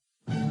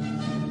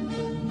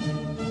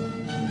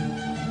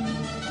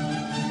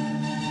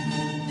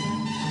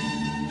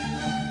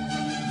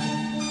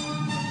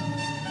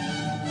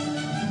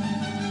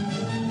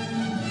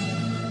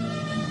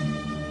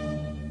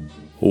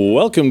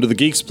Welcome to the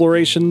Geek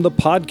Exploration, the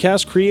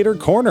podcast creator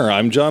corner.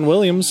 I'm John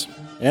Williams.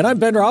 And I'm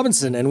Ben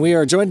Robinson, and we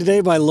are joined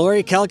today by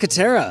Lori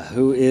Calcaterra,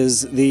 who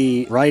is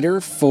the writer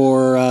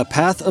for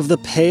Path of the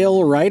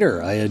Pale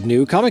Rider, a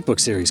new comic book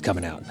series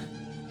coming out.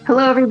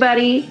 Hello,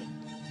 everybody.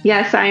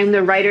 Yes, I am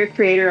the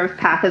writer-creator of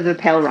Path of the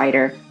Pale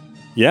Rider.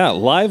 Yeah,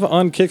 live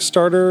on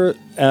Kickstarter,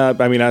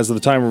 as of the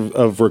time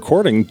of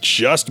recording,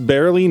 just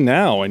barely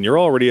now, and you're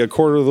already a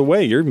quarter of the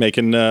way. You're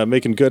making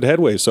good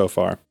headway so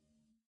far.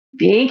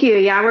 Thank you.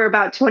 Yeah, we're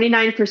about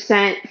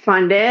 29%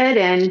 funded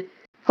and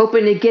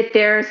hoping to get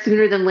there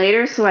sooner than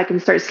later so I can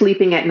start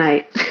sleeping at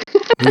night.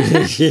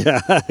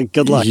 Yeah,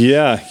 good luck.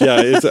 Yeah.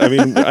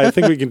 I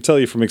think we can tell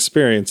you from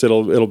experience,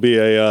 it'll be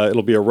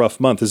a rough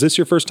month. Is this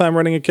your first time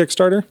running a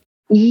Kickstarter?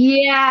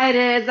 Yeah, it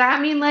is.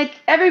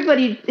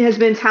 Everybody has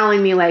been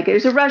telling me,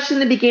 there's a rush in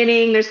the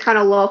beginning, there's kind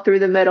of lull through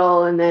the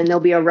middle, and then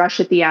there'll be a rush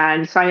at the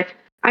end. So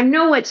I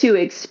know what to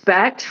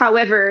expect.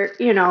 However,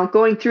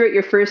 going through it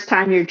your first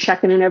time, you're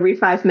checking in every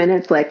 5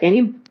 minutes,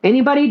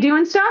 anybody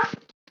doing stuff?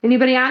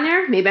 Anybody on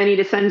there? Maybe I need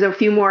to send a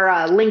few more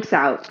links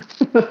out.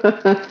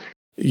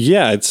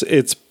 Yeah,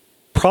 it's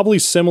probably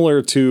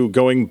similar to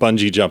going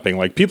bungee jumping.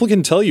 People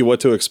can tell you what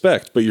to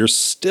expect, but you're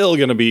still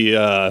going to be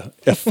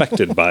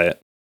affected by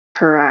it.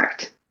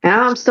 Correct. And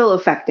I'm still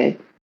affected,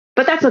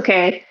 but that's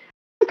okay.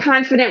 I'm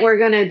confident we're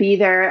going to be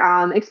there,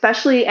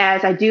 especially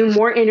as I do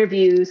more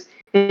interviews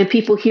and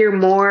people hear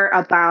more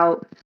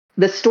about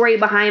the story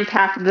behind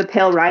Path of the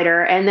Pale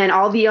Rider and then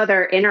all the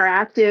other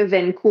interactive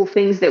and cool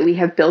things that we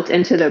have built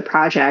into the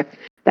project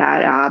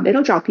that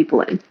it'll draw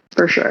people in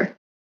for sure.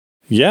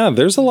 Yeah,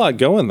 there's a lot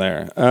going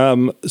there.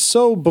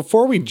 So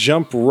before we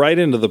jump right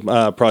into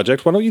the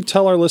project, why don't you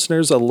tell our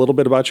listeners a little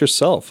bit about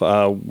yourself?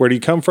 Where do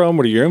you come from?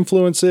 What are your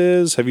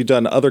influences? Have you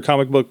done other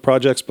comic book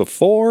projects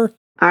before?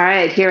 All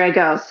right, here I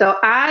go. So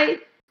I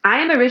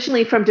am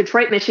originally from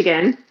Detroit,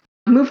 Michigan.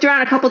 Moved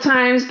around a couple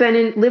times,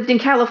 lived in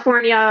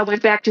California,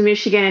 went back to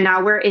Michigan, and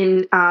now we're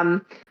in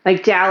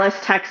Dallas,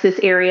 Texas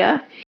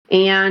area.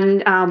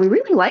 And we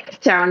really like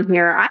it down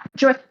here. I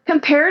enjoy,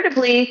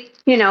 comparatively,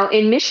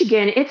 in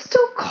Michigan, it's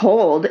still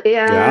cold.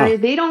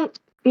 And They don't,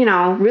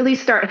 really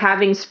start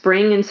having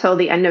spring until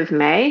the end of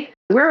May.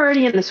 We're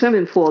already in the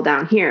swimming pool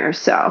down here,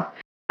 so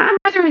I'm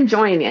rather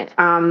enjoying it.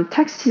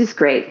 Texas is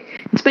great.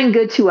 It's been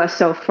good to us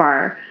so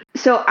far.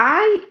 So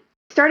I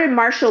started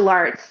martial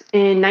arts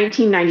in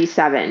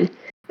 1997.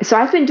 So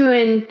I've been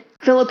doing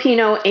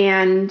Filipino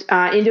and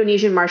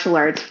Indonesian martial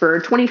arts for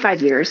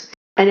 25 years.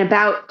 And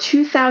about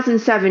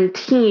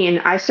 2017,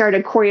 I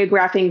started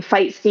choreographing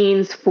fight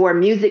scenes for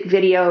music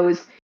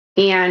videos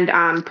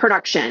and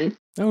production.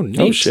 Oh, neat.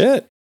 Oh,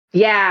 shit.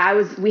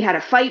 Yeah, we had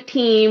a fight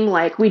team.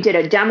 We did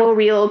a demo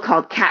reel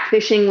called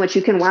Catfishing, which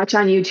you can watch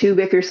on YouTube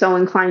if you're so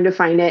inclined to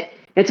find it.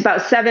 It's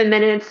about 7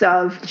 minutes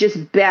of just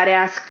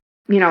badass.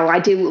 I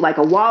do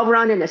a wall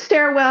run in a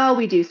stairwell.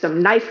 We do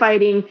some knife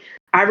fighting.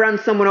 I run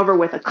someone over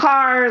with a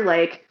car.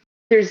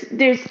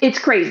 It's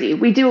crazy.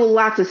 We do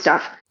lots of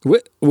stuff.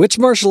 Which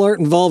martial art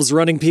involves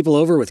running people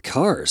over with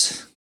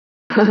cars?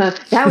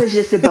 That was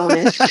just a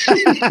bonus.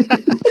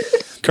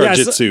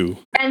 Karjitsu.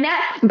 And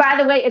that, by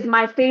the way, is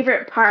my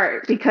favorite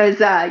part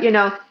because,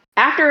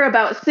 after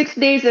about 6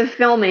 days of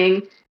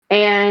filming,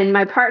 and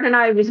my partner and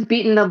I was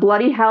beating the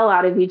bloody hell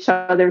out of each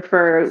other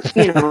for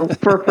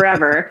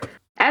forever.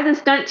 As a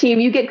stunt team,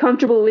 you get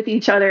comfortable with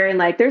each other,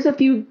 and there's a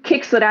few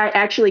kicks that I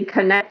actually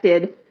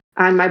connected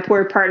on my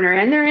poor partner,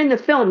 and they're in the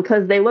film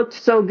because they looked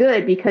so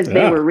good because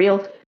they were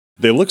real.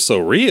 They look so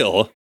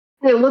real.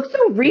 They look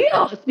so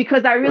real. It's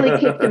because I really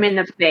kicked them in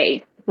the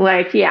face.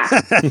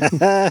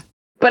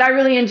 But I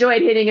really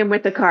enjoyed hitting him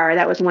with the car.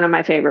 That was one of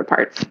my favorite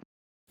parts.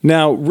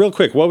 Now, real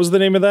quick, what was the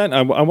name of that?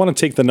 I want to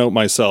take the note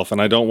myself,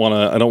 and I don't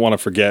want to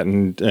forget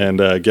and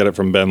get it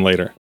from Ben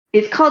later.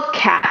 It's called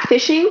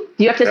Catfishing.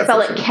 You have to spell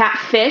it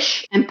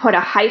catfish and put a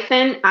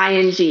hyphen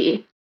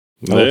ing.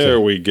 There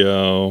we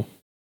go.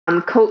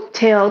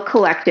 Coattail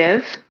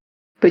Collective,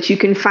 but you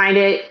can find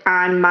it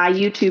on my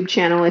YouTube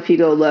channel if you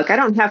go look. I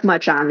don't have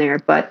much on there,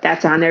 but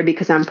that's on there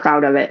because I'm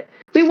proud of it.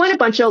 We won a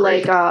bunch of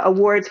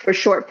awards for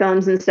short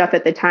films and stuff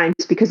at the time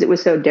just because it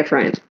was so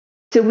different.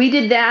 So we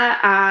did that.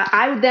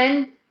 I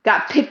then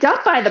got picked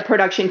up by the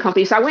production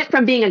company. So I went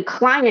from being a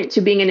client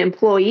to being an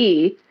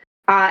employee.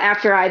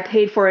 After I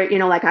paid for it,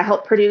 I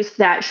helped produce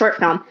that short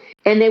film,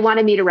 and they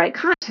wanted me to write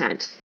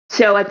content.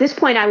 So at this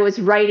point, I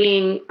was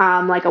writing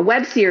a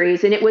web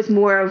series, and it was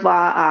more of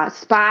a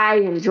spy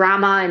and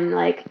drama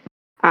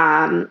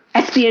and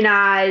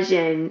espionage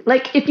and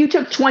if you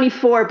took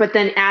 24, but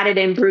then added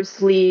in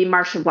Bruce Lee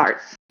martial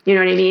arts, you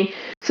know what I mean?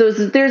 So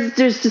there's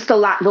just a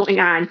lot going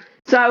on.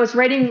 So I was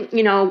writing,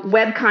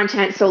 web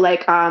content. So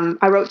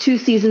I wrote 2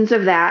 seasons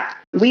of that.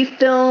 We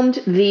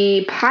filmed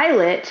the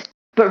pilot.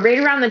 But right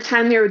around the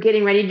time we were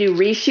getting ready to do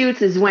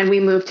reshoots is when we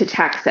moved to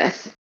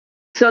Texas.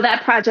 So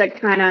that project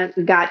kind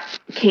of got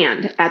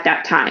canned at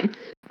that time.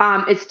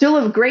 It's still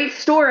a great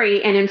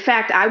story. And in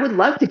fact, I would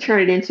love to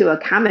turn it into a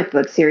comic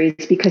book series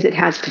because it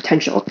has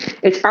potential.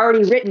 It's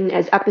already written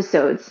as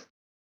episodes.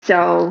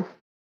 So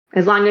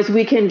as long as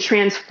we can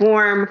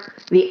transform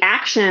the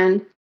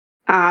action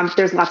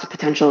There's lots of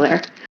potential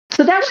there.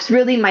 So that was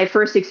really my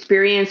first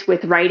experience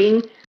with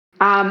writing.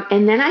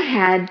 And then I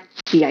had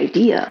the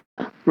idea,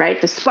 right?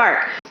 The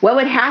spark. What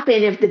would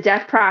happen if the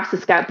death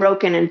process got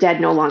broken and dead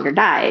no longer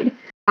died?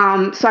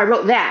 So I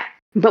wrote that.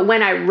 But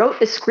when I wrote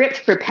the script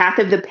for Path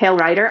of the Pale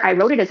Rider, I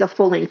wrote it as a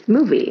full-length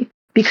movie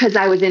because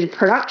I was in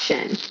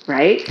production,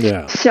 right?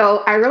 Yeah.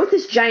 So I wrote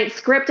this giant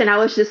script and I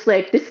was just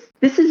like,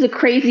 this is a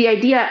crazy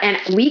idea and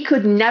we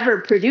could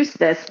never produce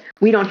this.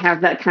 We don't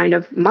have that kind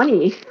of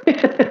money.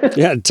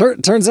 Yeah,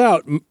 turns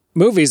out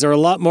movies are a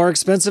lot more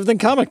expensive than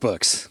comic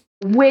books.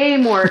 Way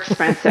more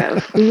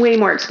expensive. Way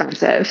more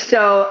expensive.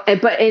 So,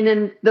 and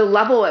then the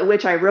level at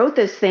which I wrote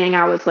this thing,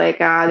 I was like,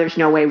 there's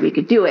no way we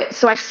could do it.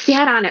 So I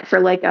sat on it for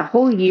like a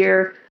whole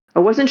year. I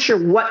wasn't sure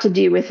what to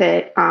do with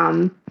it.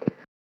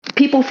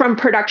 People from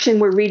production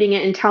were reading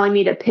it and telling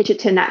me to pitch it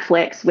to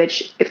Netflix,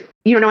 which if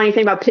you don't know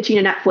anything about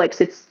pitching to Netflix,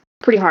 it's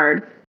pretty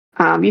hard.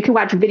 You can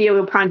watch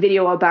video upon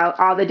video about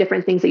all the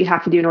different things that you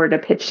have to do in order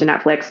to pitch to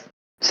Netflix.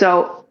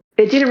 So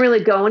it didn't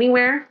really go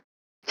anywhere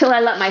till I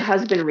let my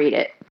husband read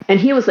it. And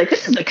he was like,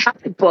 this is a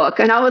comic book.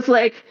 And I was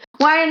like,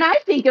 why didn't I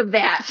think of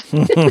that?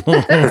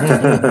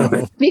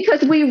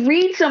 Because we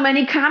read so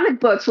many comic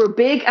books. We're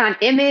big on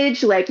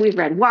Image. Like we've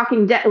read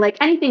Walking Dead, like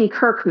anything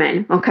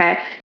Kirkman. Okay.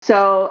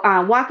 So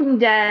Walking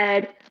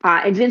Dead,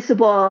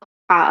 Invincible,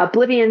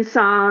 Oblivion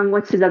Song.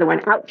 What's his other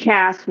one?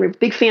 Outcast. We're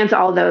big fans of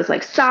all those,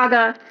 like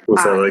Saga,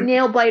 like?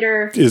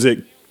 Nailbiter. Is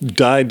it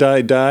Die,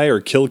 Die, Die or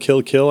Kill,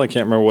 Kill, Kill? I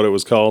can't remember what it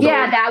was called.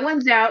 Yeah, that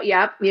one's out.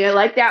 Yep. Yeah,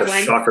 like that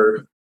one.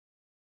 Shocker.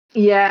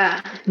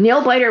 Yeah.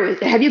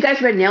 Nailbiter. Have you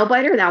guys read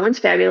Nailbiter? That one's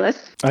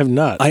fabulous. I've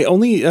not. I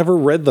only ever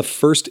read the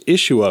first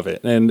issue of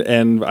it,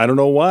 and I don't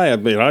know why. I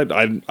mean,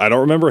 I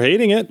don't remember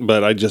hating it,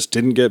 but I just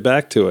didn't get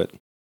back to it.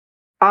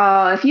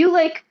 If you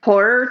like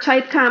horror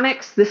type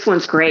comics, this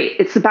one's great.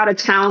 It's about a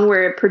town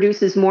where it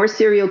produces more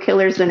serial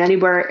killers than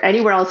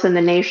anywhere else in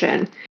the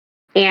nation,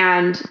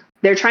 and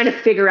they're trying to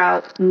figure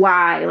out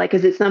why. Like,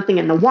 is it something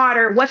in the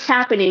water? What's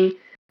happening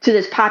to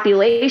this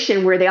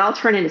population where they all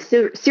turn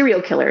into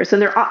serial killers?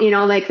 And they're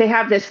all, like they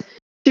have this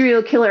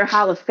serial killer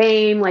hall of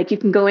fame. Like you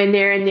can go in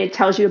there and it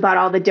tells you about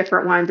all the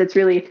different ones. It's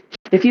really,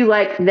 if you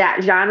like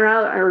that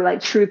genre or like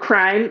true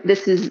crime,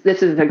 this is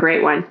a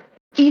great one.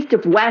 East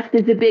of West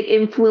is a big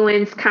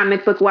influence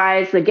comic book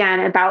wise, again,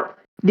 about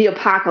the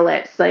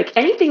apocalypse. Like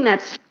anything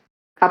that's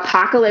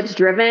apocalypse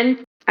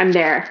driven, I'm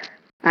there.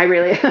 I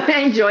really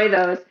enjoy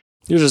those.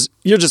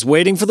 You're just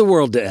waiting for the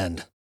world to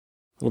end.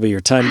 It'll be your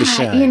time to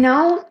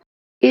shine.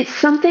 It's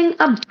something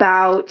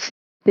about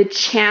the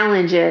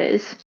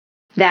challenges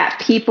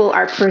that people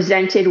are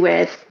presented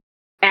with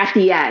at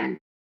the end.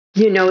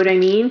 You know what I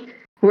mean?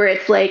 Where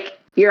it's like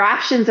your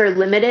options are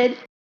limited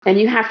and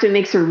you have to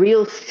make some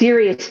real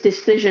serious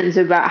decisions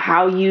about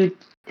how you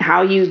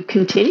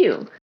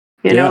continue.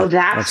 That's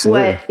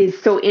absolutely. what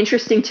is so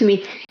interesting to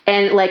me.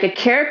 And like a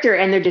character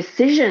and their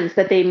decisions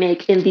that they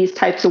make in these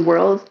types of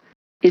worlds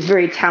is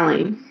very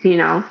telling,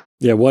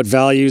 Yeah, what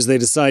values they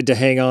decide to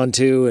hang on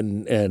to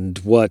and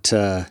what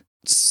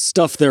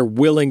stuff they're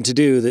willing to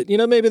do that,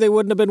 maybe they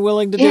wouldn't have been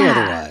willing to do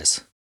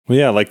otherwise. Well,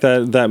 yeah, like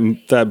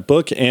that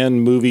book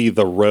and movie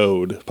The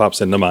Road pops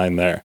into mind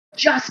there.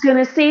 Just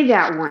gonna say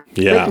that one.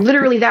 Yeah. Like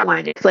literally that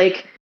one. It's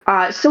like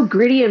so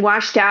gritty and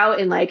washed out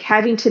and like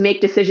having to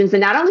make decisions, and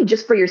not only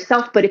just for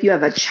yourself, but if you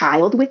have a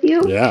child with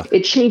you,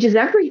 it changes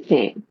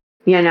everything,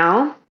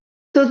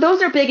 So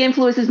those are big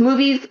influences.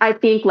 Movies, I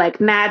think,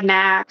 like Mad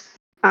Max,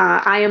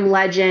 I Am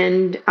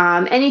Legend,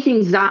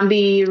 anything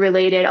zombie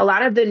related. A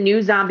lot of the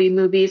new zombie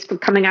movies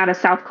coming out of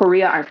South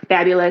Korea are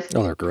fabulous.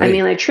 Oh, they're great. I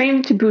mean, like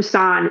Train to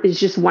Busan is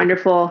just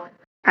wonderful.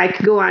 I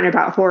could go on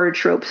about horror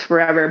tropes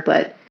forever,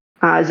 but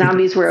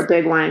zombies were a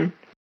big one.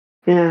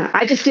 Yeah,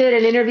 I just did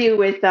an interview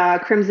with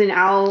Crimson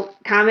Owl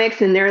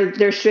Comics, and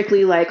they're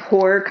strictly like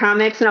horror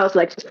comics, and I was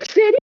like,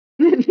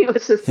 and he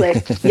was just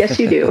like, yes,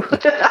 you do.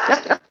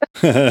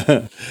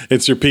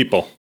 It's your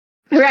people.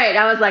 Right.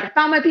 I was like, I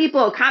found my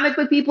people, comic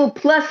book people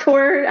plus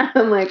horror.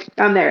 I'm like,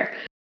 I'm there.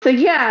 So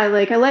yeah,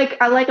 like I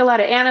like a lot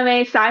of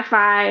anime,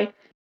 sci-fi,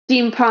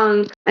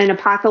 steampunk, and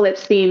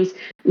apocalypse themes.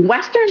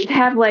 Westerns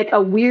have like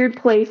a weird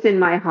place in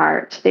my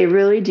heart. They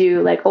really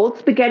do. Like old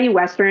spaghetti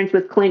westerns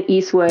with Clint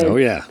Eastwood. Oh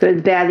yeah.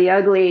 Good, Bad, the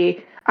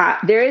Ugly.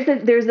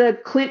 There's a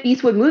Clint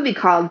Eastwood movie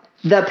called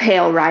The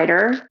Pale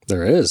Rider.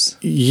 There is.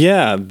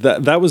 Yeah,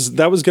 that was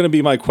going to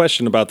be my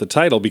question about the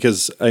title,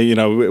 because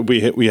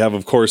we have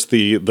of course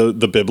the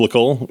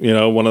biblical,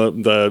 one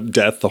of the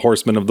death, the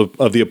horseman of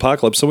the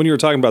apocalypse. So when you were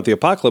talking about the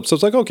apocalypse, I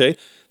was like, okay,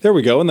 there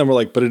we go. And then we're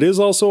like, but it is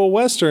also a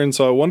Western,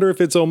 so I wonder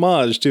if it's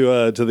homage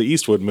to the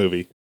Eastwood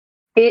movie.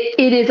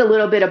 It is a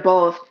little bit of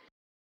both.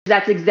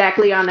 That's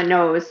exactly on the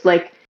nose.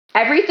 Like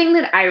everything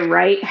that I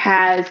write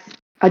has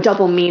a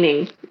double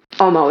meaning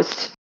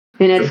almost.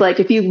 And it's like,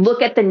 if you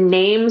look at the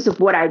names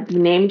of what I've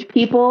named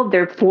people,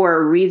 they're for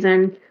a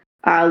reason.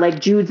 Like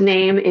Jude's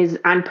name is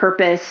on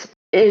purpose.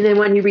 And then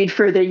when you read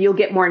further, you'll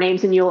get more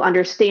names and you'll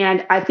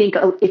understand. I think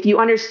if you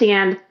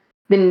understand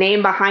the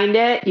name behind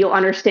it, you'll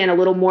understand a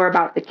little more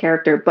about the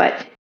character.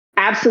 But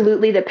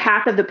absolutely, the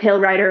Path of the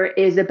Pale Rider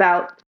is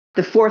about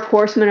the fourth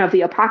horseman of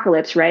the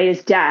apocalypse, right,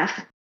 is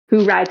death,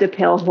 who rides a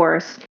pale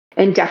horse,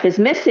 and death is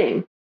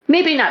missing.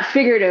 Maybe not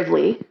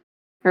figuratively,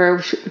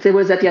 or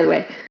was that the other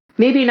way?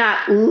 Maybe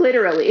not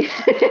literally,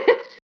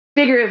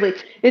 figuratively.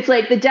 It's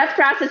like the death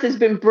process has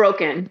been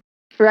broken,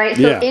 right?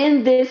 So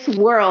in this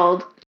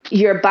world,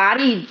 your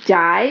body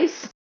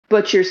dies,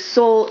 but your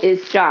soul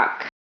is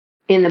stuck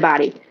in the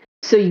body.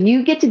 So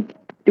you get to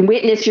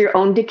witness your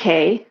own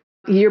decay.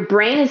 Your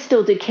brain is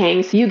still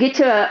decaying. So you get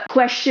to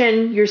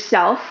question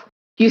yourself.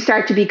 You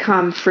start to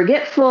become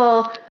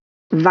forgetful,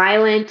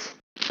 violent,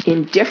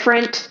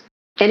 indifferent,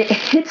 and it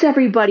hits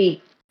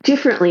everybody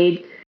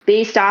differently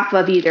based off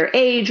of either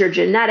age or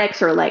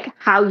genetics or like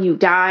how you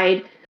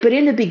died. But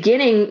in the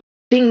beginning,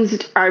 things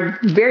are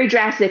very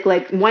drastic.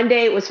 Like one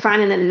day it was fine,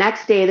 and then the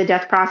next day the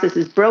death process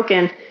is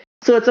broken.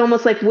 So it's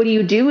almost like, what do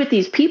you do with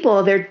these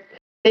people? They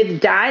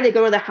die, they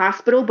go to the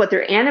hospital, but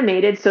they're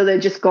animated, so they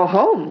just go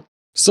home.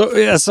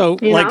 So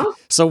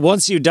so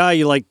once you die,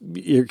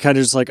 you're kind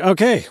of just like,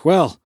 okay,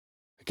 well,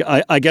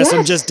 I guess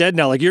I'm just dead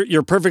now. Like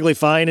you're perfectly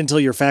fine until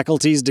your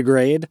faculties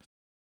degrade.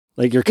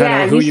 Like you're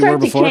kind of who you were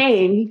before.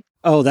 Decaying.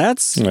 Oh,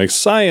 that's like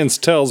science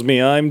tells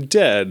me I'm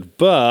dead,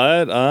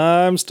 but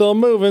I'm still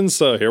moving.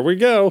 So here we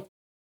go.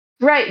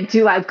 Right.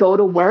 Do I go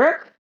to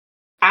work?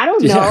 I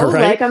don't know. Yeah,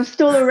 right? Like I'm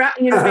still around.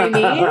 You know what I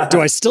mean?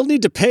 Do I still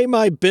need to pay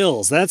my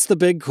bills? That's the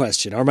big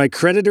question. Are my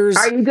creditors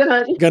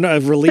gonna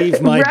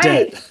relieve my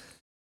debt?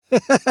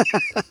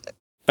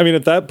 I mean,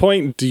 at that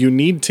point, do you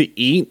need to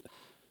eat?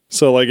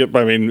 So, like, if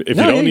you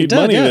don't need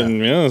money,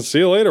 then see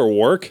you later,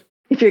 work.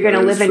 If you're going to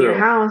live in your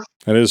house.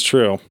 That is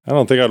true. I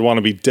don't think I'd want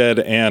to be dead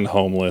and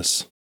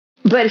homeless.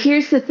 But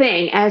here's the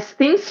thing. As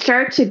things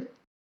start to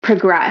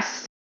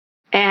progress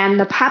and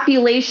the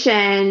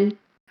population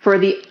for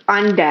the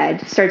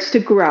undead starts to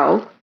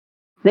grow,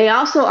 they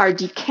also are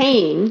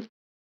decaying.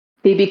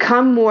 They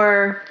become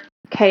more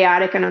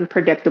chaotic and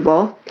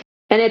unpredictable.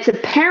 And it's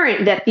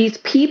apparent that these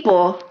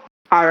people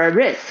are a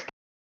risk,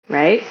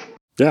 right?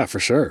 Yeah, for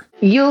sure.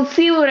 You'll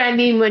see what I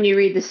mean when you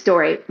read the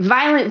story.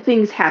 Violent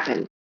things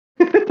happen.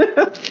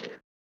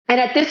 And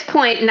at this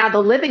point, now the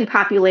living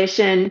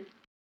population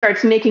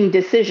starts making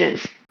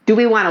decisions. Do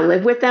we want to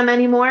live with them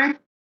anymore?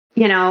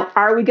 You know,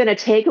 are we going to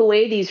take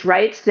away these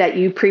rights that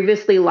you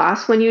previously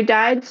lost when you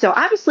died? So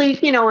obviously,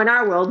 you know, in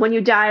our world, when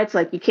you die, it's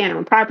like you can't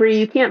own property,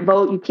 you can't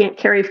vote, you can't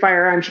carry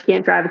firearms, you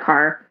can't drive a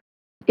car.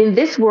 In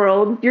this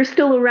world, you're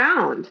still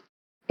around.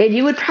 And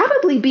you would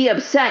probably be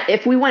upset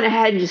if we went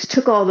ahead and just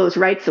took all those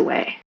rights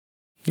away.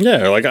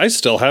 Yeah, like I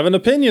still have an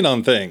opinion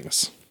on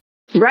things.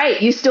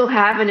 Right, you still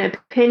have an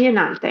opinion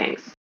on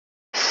things.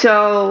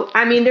 So,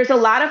 I mean, there's a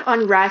lot of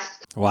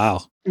unrest.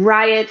 Wow.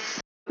 Riots.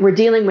 We're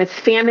dealing with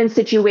famine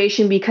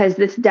situation because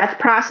this death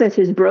process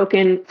is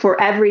broken for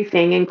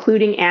everything,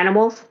 including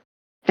animals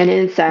and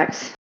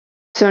insects.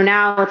 So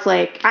now it's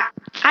like,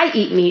 I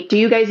eat meat. Do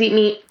you guys eat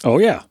meat? Oh,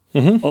 yeah.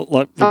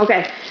 Mm-hmm.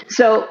 Okay.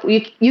 So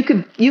you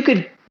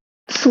could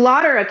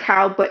slaughter a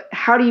cow, but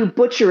how do you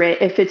butcher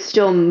it if it's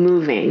still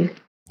moving?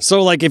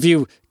 So, like, if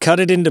you cut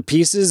it into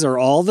pieces, are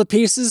all the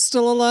pieces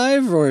still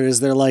alive? Or is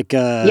there like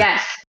a...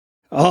 Yes.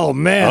 Oh,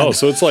 man. Oh,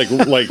 so it's like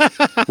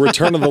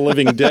Return of the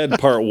Living Dead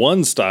Part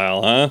 1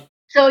 style, huh?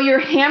 So your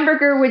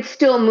hamburger would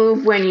still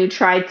move when you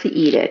tried to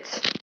eat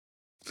it.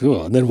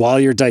 Cool. And then while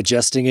you're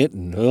digesting it,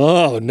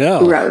 oh,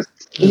 no. Gross.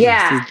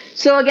 Yeah.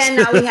 So again,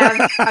 now we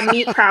have a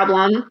meat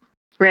problem,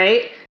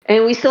 right?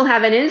 And we still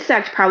have an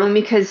insect problem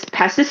because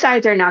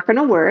pesticides are not going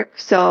to work.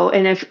 So,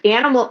 and if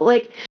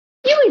like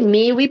you and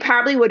me, we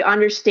probably would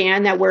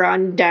understand that we're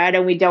undead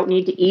and we don't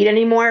need to eat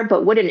anymore.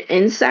 But would an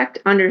insect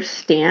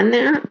understand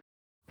that?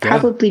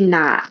 Probably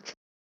not.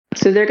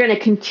 So they're going to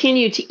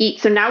continue to eat.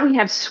 So now we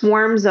have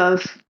swarms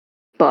of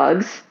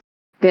bugs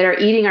that are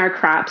eating our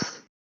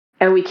crops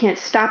and we can't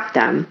stop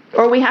them.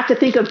 Or we have to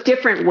think of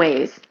different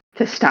ways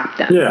to stop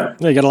them. Yeah.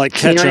 You got to like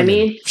catch them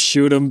and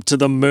shoot them to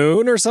the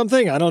moon or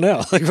something. I don't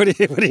know. Like, what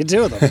do you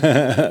do with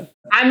them?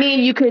 I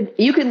mean, you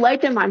could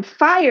light them on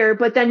fire,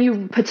 but then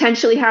you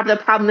potentially have the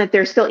problem that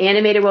they're still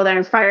animated while they're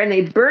on fire and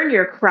they burn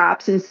your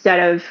crops instead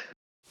of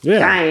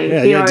dying.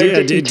 Yeah, you know,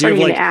 do you have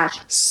like ash.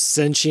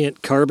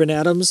 Sentient carbon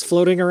atoms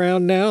floating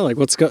around now? Like,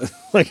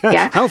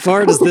 how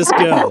far does this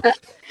go?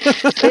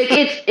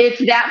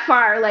 It's that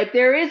far. Like,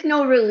 there is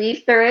no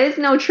release, there is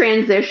no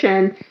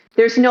transition,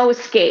 there's no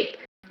escape.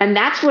 And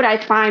that's what I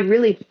find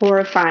really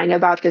horrifying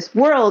about this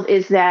world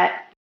is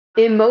that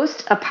in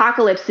most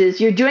apocalypses,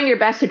 you're doing your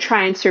best to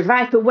try and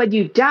survive, but when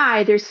you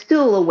die, there's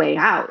still a way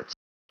out.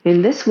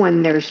 In this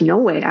one, there's no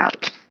way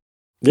out.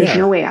 There's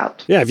no way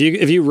out. Yeah,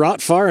 if you rot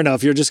far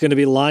enough, you're just going to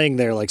be lying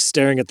there, like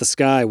staring at the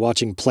sky,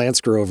 watching plants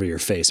grow over your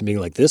face, and being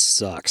like, "This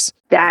sucks."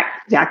 That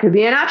could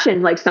be an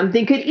option. Like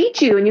something could eat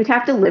you, and you'd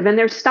have to live in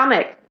their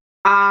stomach.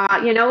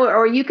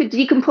 Or you could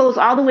decompose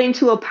all the way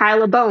into a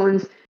pile of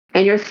bones,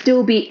 and you'll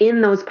still be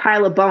in those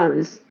pile of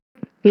bones.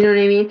 You know what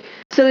I mean?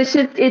 So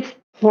it's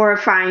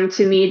horrifying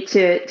to me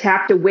to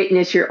have to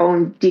witness your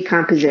own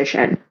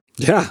decomposition.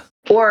 Yeah.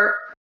 Or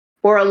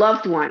a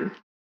loved one.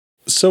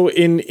 So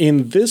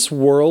in this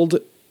world,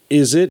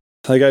 is it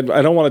Like,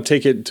 I don't want to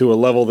take it to a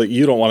level that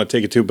you don't want to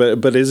take it to,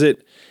 but is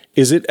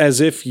it as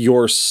if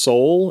your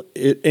soul,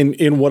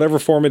 in whatever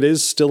form it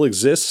is, still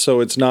exists? So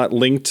it's not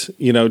linked,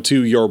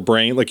 to your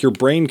brain. Like, your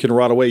brain can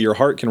rot away, your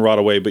heart can rot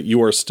away, but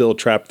you are still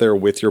trapped there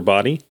with your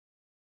body?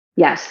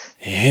 Yes.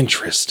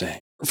 Interesting.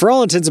 For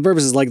all intents and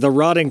purposes, like the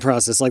rotting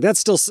process, like that's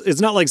still,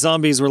 it's not like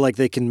zombies where like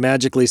they can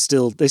magically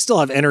they still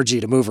have energy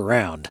to move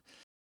around.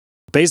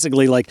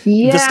 Basically, like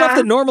the stuff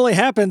that normally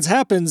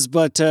happens,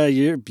 but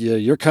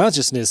your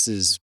consciousness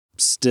is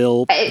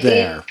still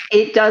there.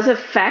 It does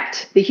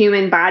affect the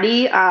human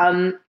body.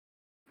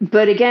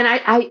 But again,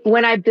 I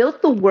when I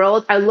built the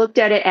world, I looked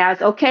at it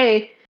as,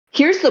 okay,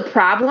 here's the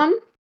problem.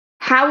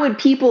 How would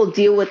people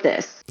deal with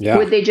this? Yeah.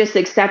 Would they just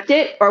accept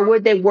it, or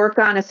would they work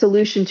on a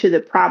solution to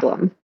the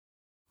problem?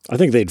 I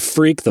think they'd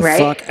freak the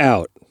fuck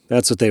out.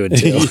 That's what they would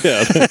do.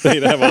 Yeah,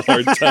 they'd have a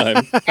hard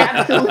time.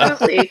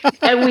 Absolutely.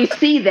 And we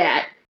see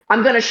that.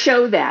 I'm going to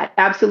show that.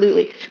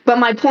 Absolutely. But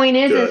my point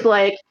is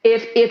like,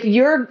 if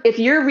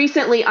you're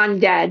recently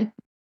undead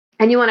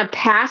and you want to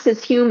pass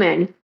as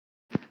human,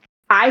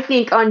 I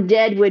think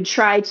undead would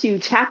try to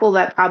tackle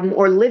that problem,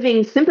 or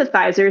living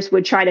sympathizers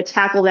would try to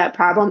tackle that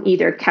problem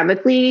either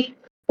chemically,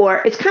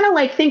 or it's kind of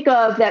like, think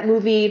of that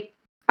movie,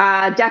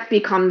 Death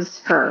Becomes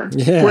Her,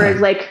 where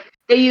like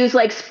they use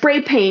like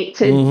spray paint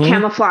to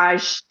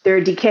camouflage their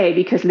decay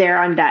because they're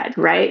undead,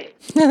 right?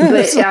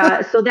 But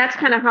so that's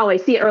kind of how I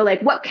see it. Or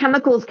like, what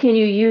chemicals can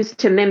you use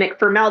to mimic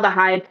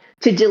formaldehyde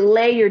to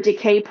delay your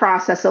decay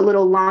process a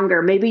little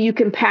longer? Maybe you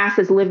can pass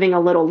as living a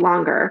little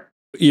longer.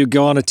 You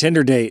go on a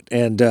Tinder date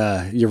and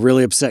you're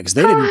really upset because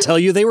they didn't tell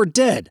you they were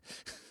dead.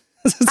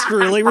 That's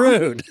really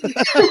rude.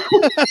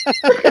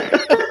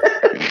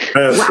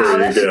 Wow,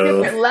 that's a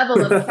different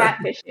level of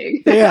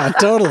catfishing. Yeah,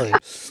 totally.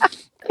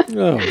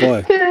 Oh,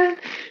 boy.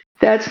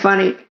 That's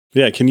funny.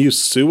 Yeah, can you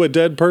sue a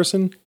dead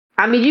person?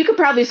 I mean, you could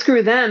probably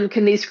screw them.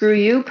 Can they screw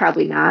you?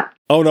 Probably not.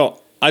 Oh, no.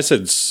 I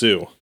said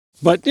sue.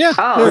 But yeah.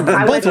 Oh,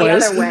 I went the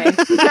other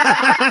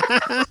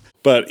way.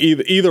 But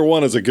either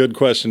one is a good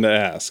question to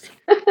ask.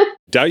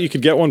 Doubt you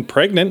could get one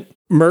pregnant.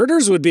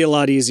 Murders would be a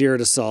lot easier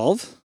to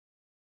solve.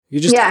 He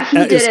did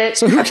it.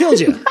 So who killed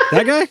you?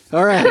 That guy?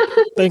 All right.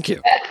 Thank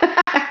you.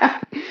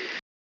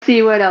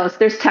 See what else?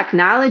 There's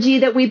technology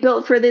that we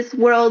built for this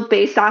world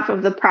based off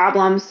of the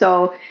problem.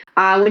 So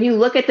when you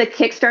look at the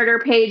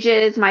Kickstarter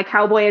pages, my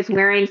cowboy is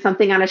wearing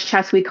something on his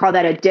chest. We call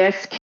that a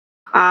disc.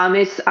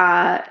 It's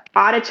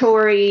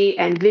auditory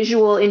and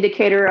visual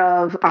indicator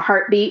of a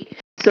heartbeat.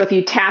 So if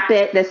you tap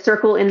it, the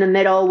circle in the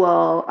middle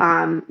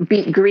will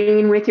beat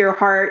green with your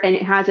heart, and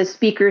it has a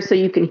speaker so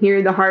you can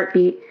hear the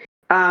heartbeat.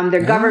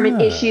 They're government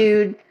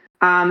issued.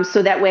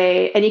 So that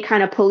way any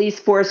kind of police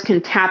force can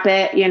tap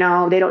it,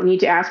 they don't need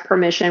to ask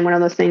permission. One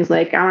of those things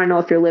like, I don't know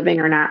if you're living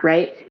or not,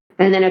 right?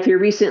 And then if you're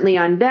recently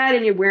undead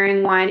and you're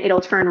wearing one,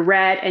 it'll turn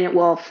red and it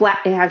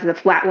has the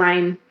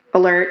flatline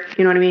alert,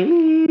 you know what I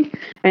mean?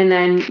 And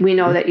then we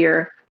know that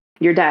you're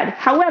dead.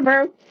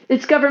 However,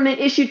 it's government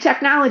issued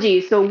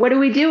technology. So what do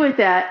we do with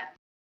that?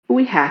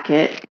 We hack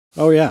it.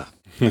 Oh yeah.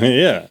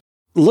 Yeah.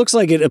 Looks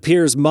like it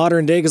appears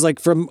modern day because I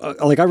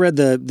read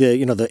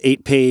the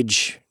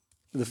 8-page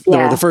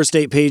the first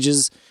 8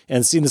 pages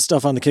and seen the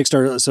stuff on the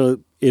Kickstarter. So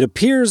it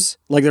appears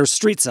like there's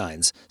street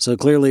signs. So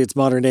clearly it's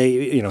modern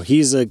day.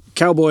 He's a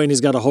cowboy and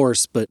he's got a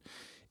horse, but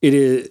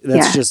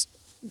just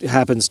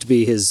happens to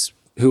be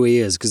who he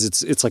is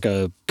because it's like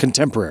a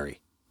contemporary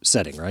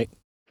setting, right?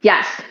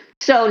 Yes.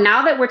 So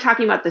now that we're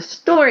talking about the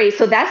story,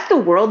 so that's the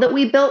world that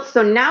we built.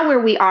 So now where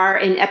we are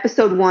in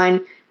episode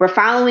 1, we're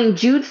following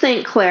Jude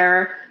St.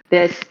 Clair,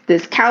 this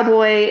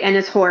cowboy and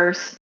his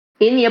horse.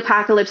 In the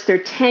apocalypse, they're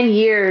 10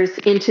 years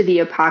into the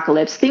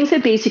apocalypse. Things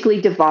have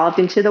basically devolved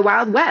into the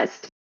Wild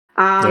West.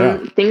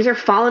 Things are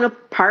falling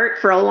apart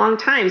for a long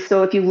time.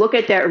 So if you look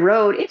at that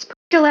road, it's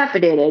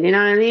dilapidated. You know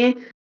what I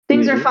mean?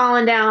 Things are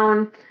falling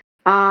down.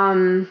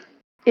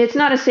 It's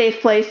not a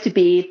safe place to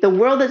be. The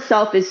world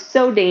itself is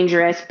so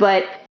dangerous,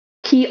 but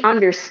he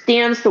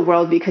understands the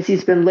world because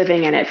he's been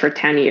living in it for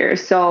 10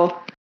 years. So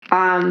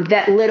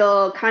that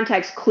little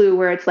context clue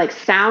where it's like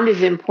sound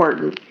is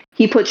important.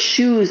 He puts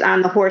shoes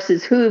on the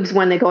horse's hooves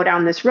when they go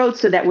down this road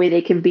so that way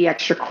they can be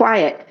extra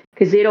quiet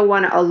because they don't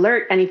want to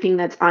alert anything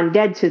that's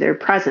undead to their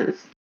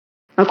presence.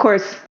 Of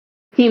course,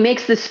 he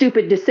makes the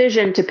stupid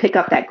decision to pick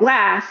up that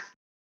glass,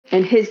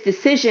 and his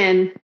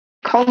decision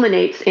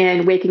culminates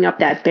in waking up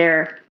that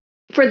bear.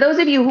 For those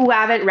of you who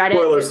haven't read it,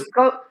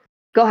 go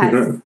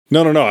ahead.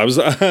 No. I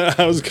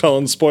was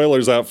calling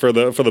spoilers out for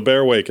the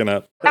bear waking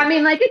up. I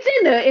mean, like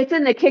it's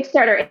in the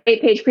Kickstarter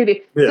 8-page preview.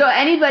 Yeah. So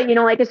anybody,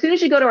 as soon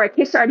as you go to our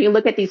Kickstarter and you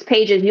look at these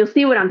pages, you'll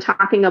see what I'm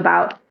talking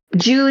about.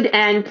 Jude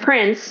and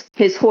Prince,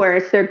 his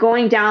horse, they're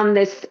going down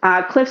this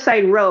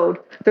cliffside road.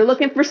 They're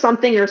looking for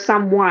something or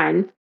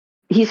someone.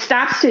 He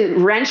stops to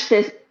wrench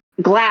this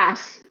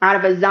glass out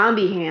of a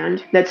zombie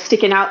hand that's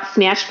sticking out,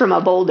 smashed from a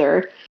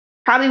boulder.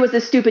 Probably was a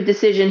stupid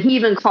decision. He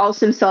even calls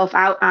himself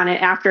out on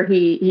it after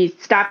he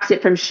stops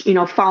it from,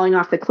 falling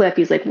off the cliff.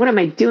 He's like, what am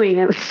I doing?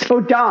 That was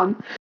so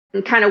dumb.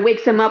 And kind of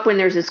wakes him up when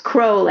there's this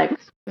crow, like,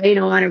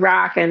 on a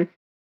rock. And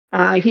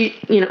He,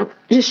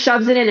 just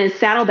shoves it in his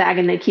saddlebag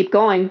and they keep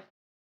going.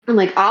 And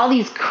like all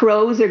these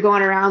crows are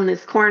going around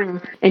this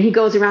corner and he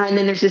goes around and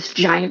then there's this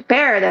giant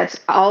bear that's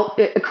all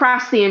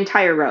across the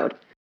entire road.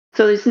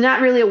 So there's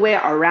not really a way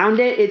around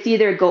it. It's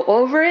either go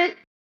over it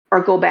or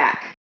go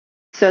back.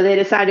 So they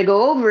decide to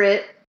go over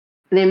it.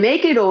 They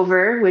make it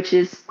over, which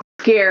is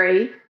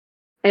scary.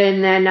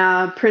 And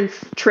then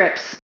Prince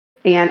trips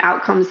and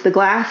out comes the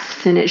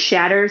glass and it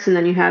shatters. And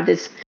then you have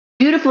this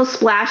beautiful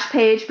splash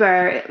page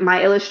by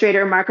my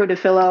illustrator, Marco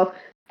DeFillo,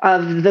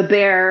 of the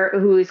bear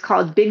who is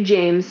called Big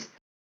James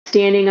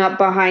standing up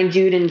behind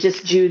Jude and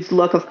just Jude's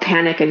look of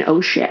panic and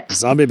oh shit.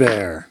 Zombie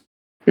bear.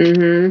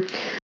 Mm-hmm.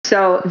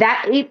 So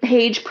that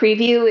 8-page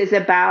preview is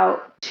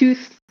about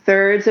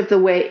 2/3 of the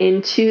way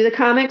into the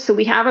comic. So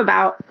we have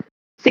about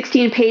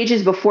 16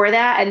 pages before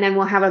that, and then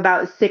we'll have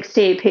about 6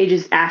 to 8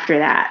 pages after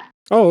that.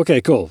 Oh, okay,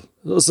 cool.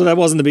 So that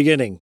wasn't the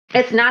beginning.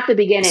 It's not the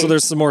beginning. So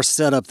there's some more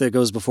setup that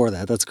goes before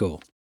that. That's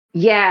cool.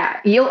 Yeah,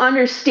 you'll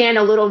understand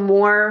a little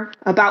more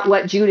about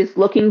what Jude is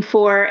looking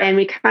for, and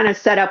we kind of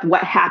set up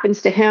what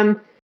happens to him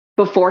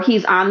before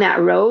he's on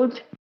that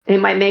road. It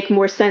might make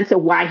more sense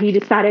of why he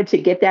decided to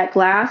get that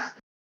glass.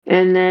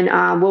 And then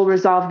we'll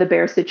resolve the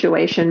bear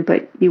situation,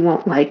 but you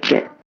won't like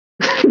it.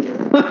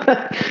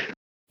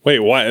 Wait,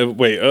 why?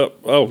 Wait,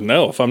 oh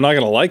no! If I'm not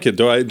gonna like it,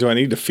 do I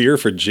need to fear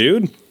for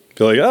Jude?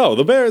 Be like, oh,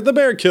 the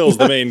bear kills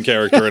the main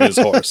character and his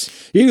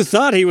horse. You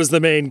thought he was the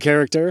main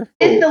character.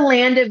 It's the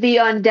land of the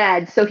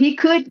undead, so he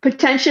could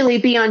potentially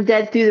be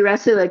undead through the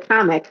rest of the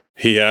comic.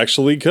 He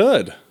actually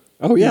could.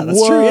 Oh yeah,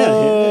 that's true. Yeah.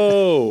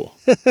 Whoa!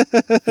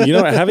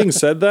 Having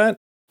said that,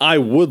 I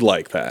would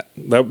like that.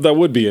 That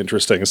would be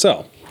interesting.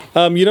 So,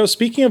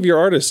 speaking of your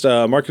artist,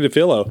 Marco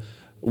DeFillo,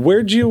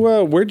 where'd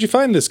you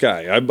find this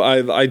guy?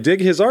 I dig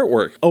his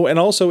artwork. Oh, and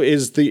also,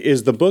 is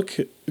the book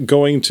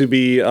going to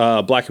be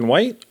black and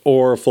white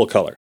or full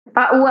color?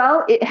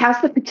 Well, it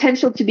has the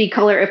potential to be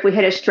color if we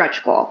hit a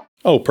stretch goal.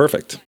 Oh,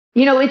 perfect.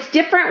 It's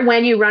different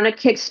when you run a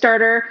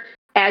Kickstarter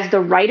as the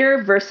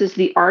writer versus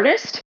the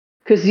artist,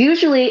 because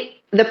usually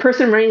the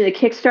person running the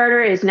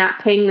Kickstarter is not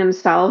paying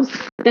themselves.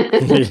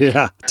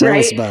 Yeah, tell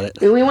us about it.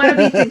 We want to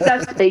be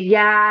successful.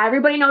 Yeah,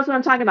 everybody knows what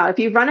I'm talking about. If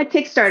you run a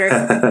Kickstarter,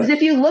 because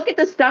if you look at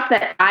the stuff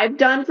that I've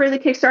done for the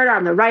Kickstarter,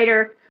 I'm the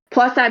writer,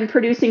 plus I'm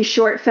producing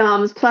short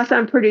films, plus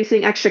I'm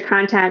producing extra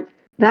content.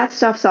 That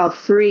stuff's all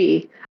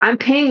free. I'm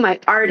paying my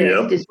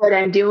artist is what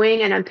I'm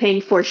doing, and I'm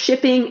paying for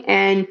shipping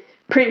and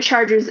print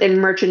charges and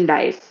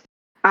merchandise.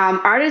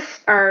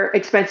 Artists are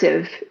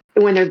expensive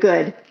when they're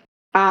good.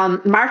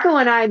 Marco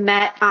and I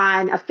met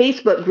on a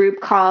Facebook group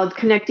called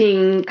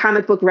Connecting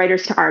Comic Book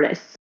Writers to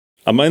Artists.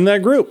 I'm in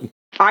that group.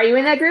 Are you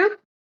in that group?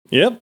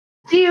 Yep.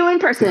 See you in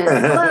person.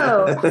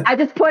 Hello.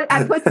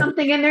 I put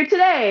something in there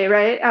today,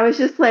 right? I was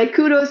just like,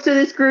 kudos to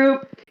this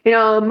group.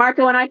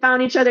 Marco and I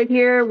found each other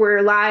here.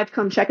 We're live.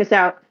 Come check us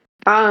out.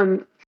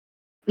 So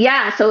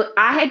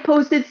I had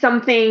posted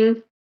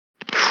something,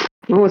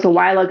 it was a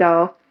while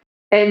ago.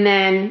 And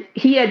then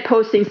he had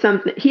posted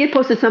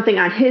something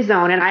on his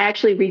own, and I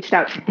actually reached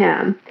out to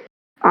him.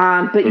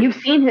 But you've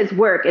seen his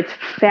work. It's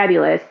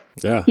fabulous.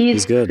 Yeah,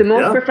 he's good. The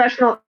most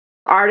professional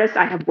artist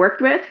I have worked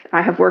with.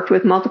 I have worked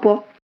with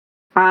multiple.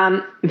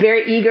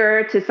 Very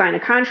eager to sign a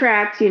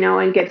contract,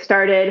 and get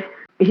started.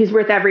 He's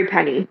worth every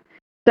penny.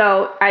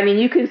 So,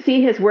 you can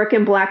see his work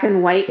in black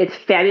and white. It's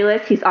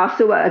fabulous. He's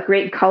also a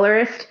great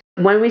colorist.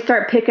 When we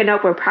start picking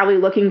up, we're probably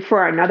looking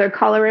for another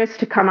colorist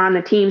to come on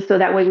the team so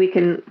that way we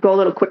can go a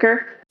little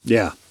quicker.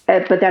 Yeah.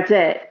 But that's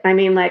it.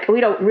 We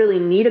don't really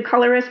need a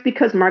colorist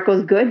because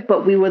Marco's good,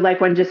 but we would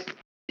like one just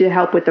to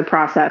help with the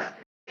process.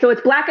 So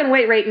it's black and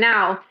white right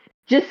now,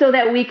 just so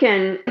that we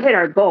can hit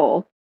our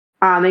goal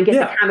and get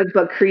the comic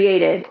book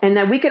created. And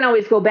then we can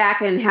always go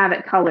back and have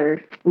it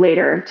colored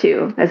later,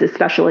 too, as a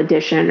special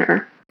edition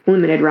or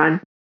limited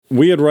run.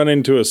 We had run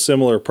into a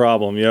similar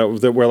problem,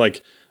 that we're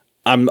like,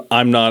 I'm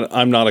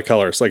not a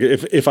colorist. Like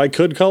if I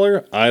could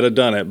color, I'd have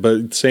done it.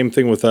 But same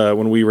thing with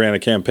when we ran a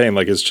campaign,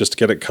 like it's just to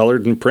get it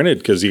colored and printed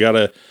because you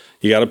gotta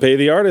pay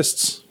the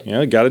artists.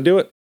 Got to do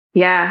it.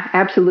 Yeah,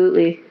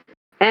 absolutely.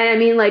 And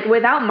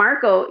without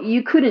Marco,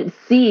 you couldn't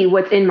see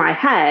what's in my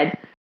head.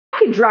 I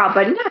can draw,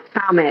 but not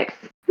comics.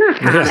 Not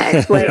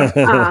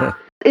comics.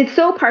 It's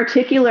so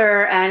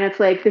particular, and it's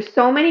like there's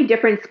so many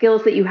different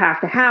skills that you have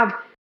to have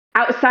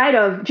outside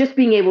of just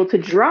being able to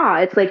draw.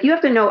 It's like you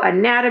have to know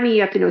anatomy,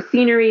 you have to know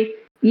scenery.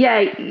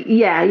 Yeah, you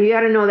got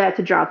to know that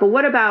to draw. But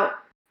what about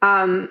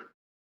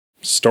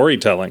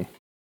storytelling?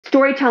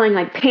 Storytelling,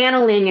 like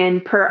paneling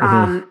and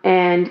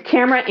and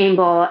camera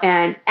angle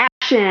and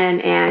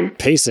action and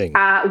pacing.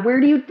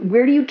 Where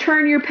do you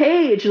turn your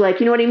page?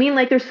 Like, you know what I mean?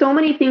 Like, there's so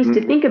many things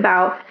to think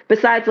about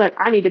besides like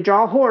I need to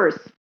draw a horse.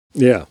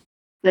 Yeah.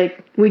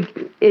 Like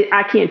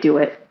I can't do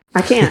it.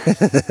 I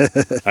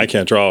can't. I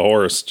can't draw a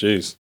horse.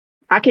 Jeez.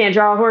 I can't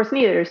draw a horse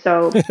neither,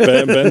 so...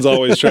 Ben's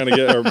always trying to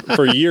get... Or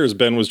for years,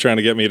 Ben was trying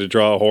to get me to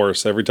draw a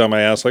horse. Every time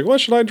I asked, like,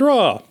 what should I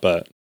draw?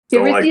 But...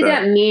 You ever see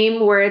that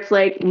meme where it's,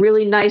 like,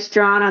 really nice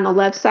drawn on the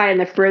left side, and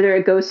the further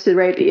it goes to the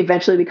right, it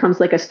eventually becomes,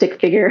 like, a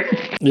stick figure?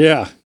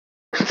 Yeah.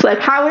 It's like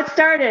how it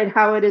started,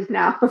 how it is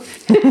now.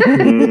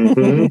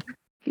 Mm-hmm.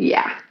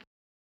 Yeah.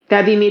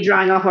 That'd be me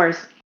drawing a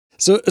horse.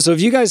 So if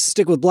you guys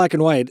stick with black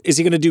and white, is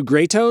he going to do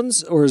gray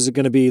tones, or is it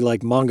going to be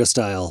like manga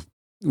style,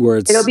 where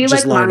It'll be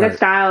just like manga art?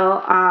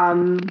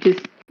 style,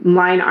 just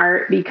line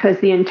art, because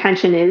the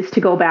intention is to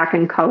go back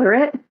and color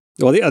it.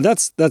 Well, yeah,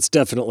 that's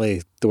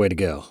definitely the way to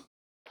go.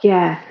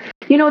 Yeah.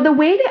 The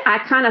way that I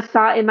kind of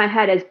saw it in my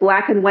head is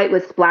black and white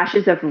with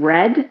splashes of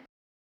red.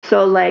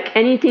 So like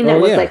anything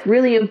that was like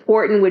really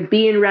important would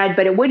be in red,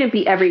 but it wouldn't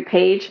be every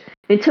page,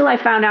 until I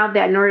found out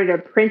that in order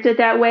to print it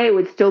that way, it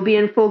would still be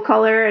in full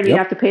color and you'd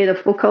have to pay the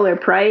full color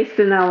price.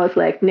 And I was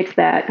like, nix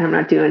that. I'm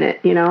not doing it,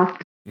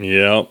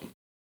 Yep.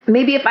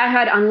 Maybe if I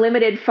had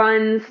unlimited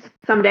funds,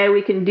 someday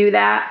we can do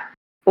that.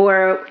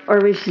 Or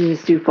we should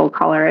just do full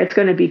color. It's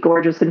going to be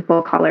gorgeous in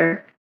full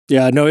color.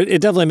 Yeah, no,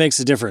 it definitely makes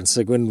a difference.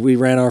 Like when we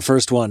ran our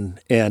first one,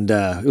 and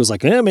it was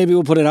like, maybe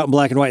we'll put it out in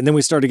black and white. And then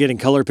we started getting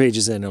color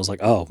pages in, and it was like,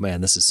 oh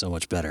man, this is so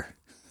much better.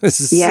 This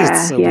is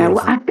so beautiful.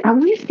 Well, I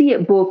want to see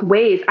it both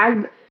ways.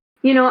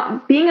 Being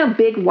a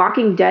big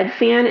Walking Dead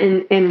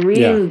fan and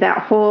reading that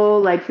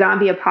whole like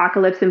zombie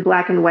apocalypse in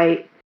black and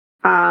white,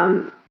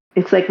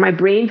 it's like my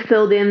brain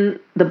filled in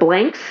the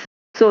blanks.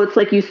 So it's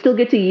like you still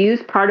get to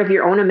use part of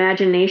your own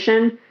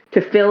imagination to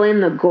fill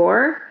in the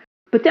gore.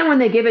 But then when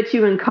they give it to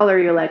you in color,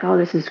 you're like, oh,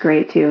 this is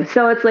great too.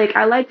 So it's like,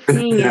 I like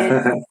seeing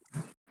it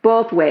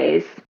both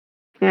ways.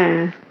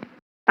 Yeah.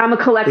 I'm a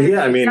collector.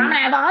 Yeah, I'm going to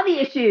have all the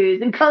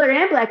issues in color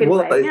and black and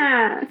white.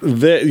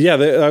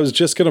 I was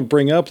just going to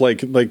bring up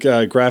like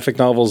graphic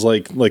novels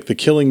like The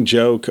Killing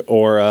Joke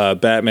or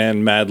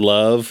Batman Mad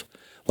Love.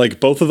 Like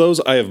both of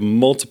those, I have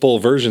multiple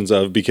versions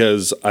of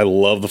because I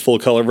love the full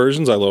color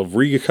versions. I love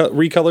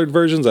recolored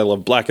versions. I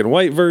love black and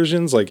white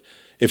versions. Like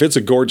if it's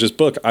a gorgeous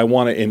book, I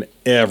want it in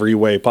every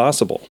way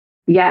possible.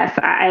 Yes,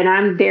 and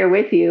I'm there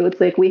with you. It's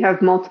like we have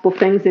multiple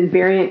things in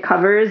variant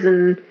covers,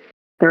 and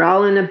they're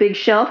all in a big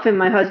shelf in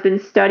my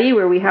husband's study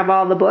where we have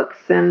all the books.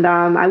 And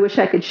I wish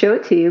I could show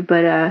it to you,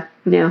 but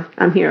no,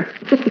 I'm here.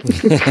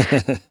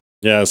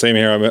 Yeah, same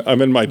here.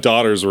 I'm in my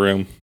daughter's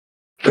room.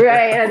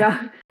 Right, and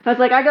I was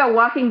like, I got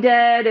Walking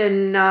Dead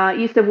and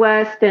East of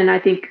West, and I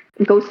think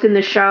Ghost in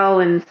the Shell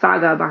and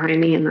Saga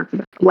behind me, and that's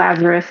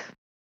Lazarus,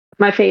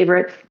 my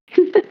favorites.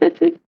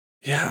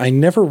 Yeah, I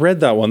never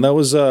read that one. That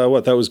was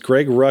that was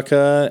Greg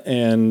Rucka,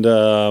 and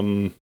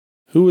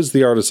who was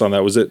the artist on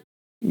that? Was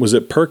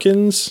it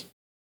Perkins?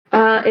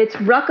 It's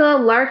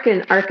Rucka, Lark,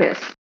 and Arcus.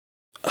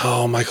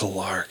 Oh, Michael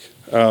Lark.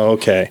 Oh,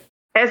 okay.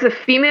 As a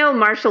female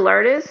martial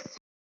artist,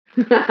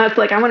 I was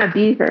like, I want to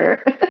be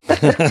her.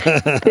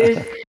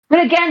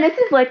 But again,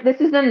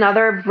 this is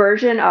another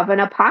version of an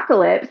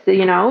apocalypse.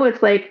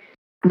 It's like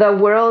the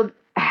world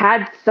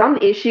had some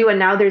issue, and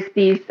now there's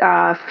these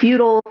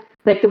feudal,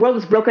 like the world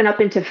was broken up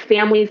into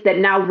families that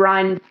now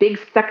run big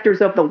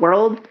sectors of the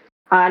world.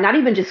 Not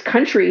even just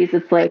countries.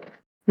 It's like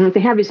they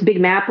have this big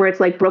map where it's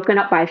like broken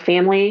up by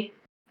family,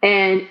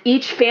 and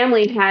each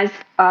family has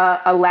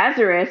a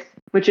Lazarus,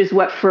 which is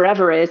what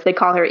Forever is. They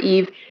call her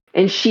Eve,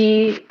 and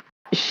she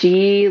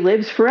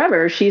lives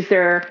forever. She's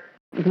their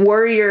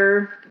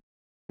warrior.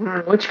 I don't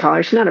know what you call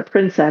her. She's not a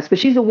princess, but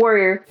she's a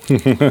warrior.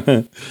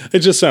 It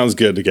just sounds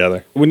good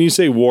together. When you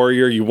say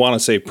warrior, you want to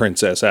say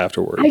princess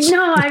afterwards. I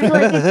know. I'm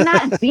like, it's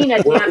not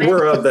Xena.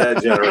 We're of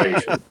that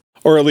generation.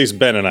 Or at least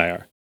Ben and I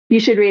are.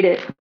 You should read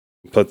it.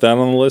 Put that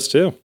on the list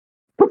too.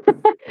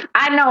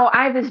 I know.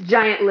 I have this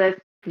giant list.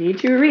 Need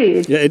to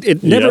read. Yeah,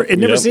 it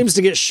never seems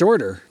to get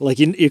shorter. Like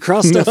you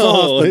cross stuff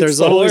off, but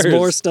there's always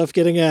more stuff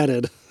getting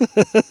added.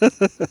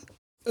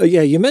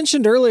 Yeah, you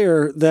mentioned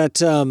earlier that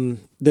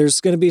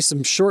there's going to be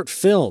some short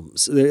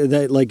films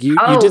that like you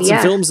did some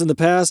films in the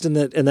past, and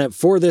that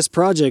for this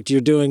project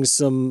you're doing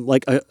some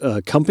like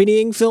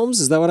accompanying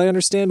films. Is that what I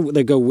understand?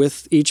 They go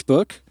with each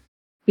book.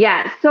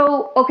 Yeah.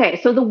 So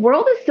the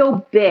world is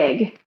so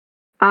big.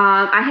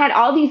 I had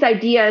all these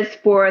ideas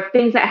for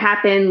things that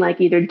happen like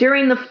either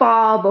during the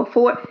fall,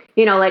 before,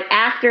 like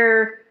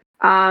after,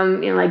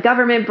 like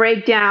government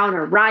breakdown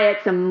or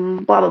riots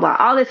and blah, blah, blah,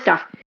 all this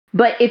stuff.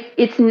 But if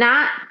it's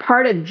not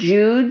part of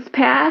Jude's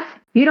path,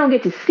 you don't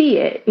get to see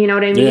it, you know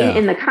what I mean,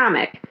 in the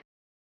comic.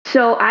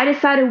 So I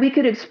decided we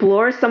could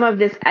explore some of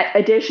this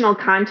additional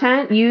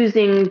content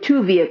using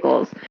two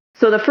vehicles.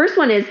 So the first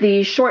one is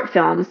the short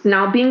films.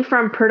 Now, being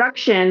from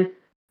production,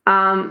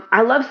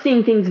 I love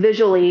seeing things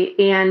visually.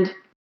 And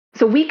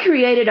so we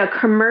created a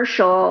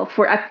commercial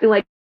for,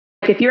 like,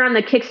 if you're on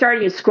the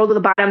Kickstarter, you scroll to the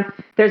bottom,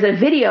 there's a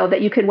video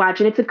that you can watch.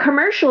 And it's a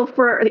commercial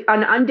for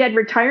an undead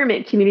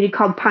retirement community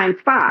called Pine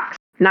Fox.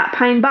 Not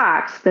Pine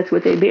Box. That's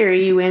what they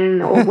bury you in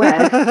the Old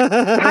West.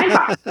 Pine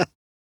Fox.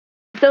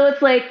 So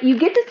it's like you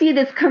get to see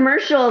this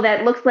commercial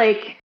that looks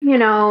like,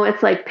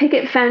 it's like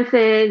picket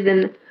fences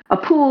and a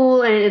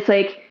pool. And it's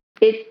like,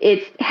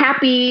 it's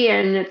happy.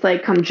 And it's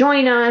like, come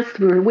join us.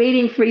 We're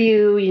waiting for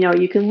you.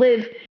 You can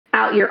live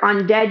out your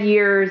undead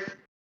years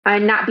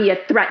and not be a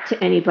threat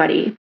to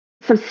anybody.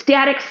 Some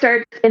static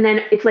starts. And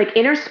then it's like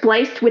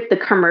interspliced with the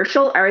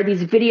commercial are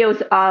these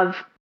videos of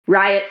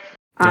riots.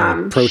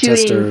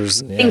 Protesters,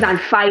 shooting things on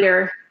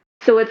fire.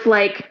 So it's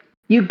like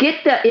you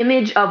get the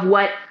image of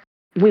what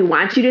we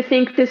want you to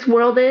think this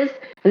world is,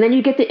 and then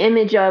you get the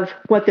image of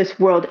what this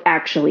world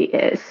actually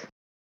is.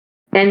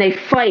 And they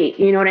fight,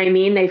 you know what I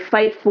mean? They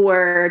fight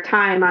for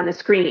time on the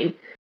screen.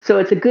 So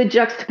it's a good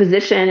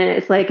juxtaposition, and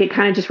it's like it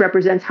kind of just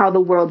represents how the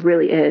world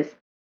really is.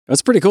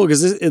 That's pretty cool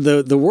because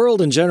the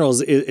world in general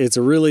it's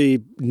a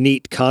really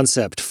neat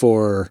concept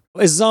for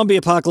a zombie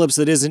apocalypse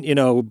that isn't,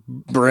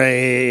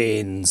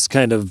 brains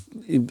kind of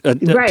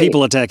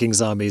people attacking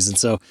zombies. And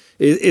so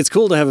it's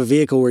cool to have a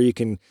vehicle where you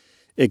can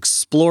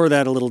explore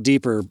that a little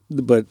deeper,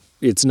 but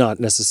it's not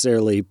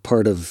necessarily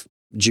part of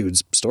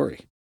Jude's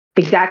story.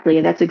 Exactly.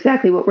 And that's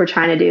exactly what we're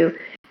trying to do.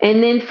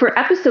 And then for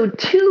episode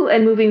 2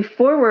 and moving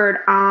forward,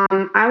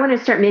 I want to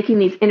start making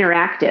these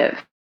interactive.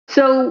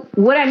 So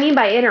what I mean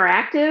by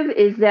interactive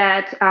is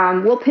that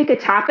we'll pick a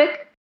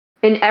topic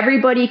and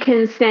everybody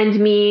can send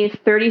me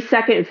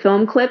 30-second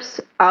film clips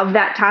of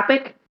that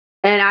topic,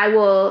 and I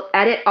will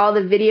edit all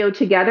the video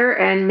together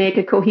and make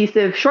a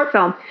cohesive short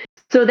film.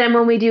 So then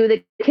when we do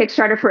the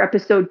Kickstarter for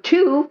episode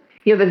 2,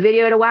 you have a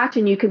video to watch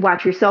and you can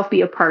watch yourself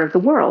be a part of the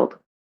world.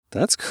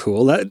 That's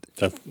cool.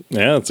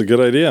 That's a good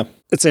idea.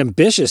 It's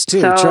ambitious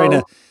too. Trying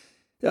to.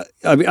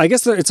 I mean, I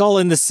guess it's all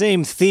in the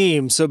same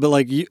theme. So, but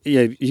like you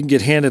can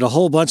get handed a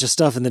whole bunch of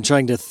stuff and then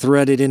trying to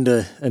thread it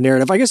into a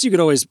narrative. I guess you could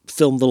always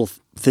film little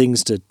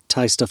things to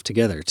tie stuff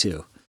together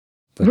too.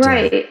 But,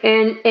 right.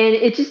 And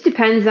it just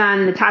depends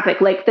on the topic.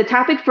 Like the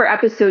topic for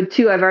episode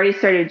 2, I've already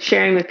started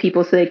sharing with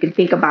people so they can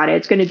think about it.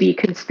 It's going to be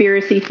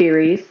conspiracy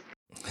theories.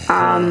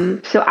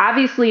 So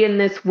obviously in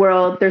this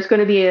world, there's going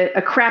to be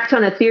a crap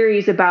ton of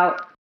theories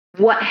about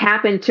what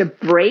happened to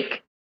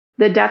break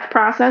the death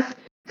process.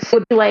 So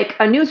it'd be like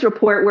a news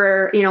report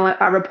where,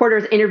 a reporter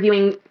is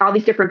interviewing all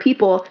these different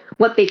people,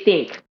 what they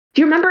think.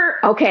 Do you remember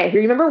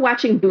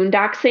watching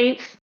Boondock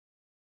Saints?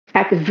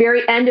 At the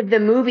very end of the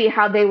movie,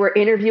 how they were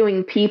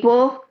interviewing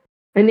people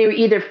and they were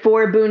either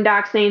for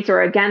Boondock Saints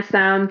or against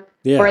them,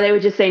 or they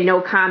would just say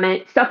no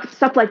comment,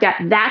 stuff like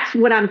that. That's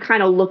what I'm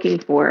kind of looking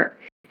for,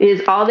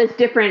 is all this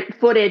different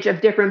footage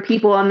of different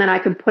people, and then I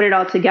can put it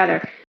all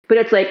together. But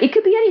it's like, it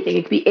could be anything.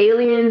 It could be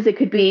aliens. It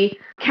could be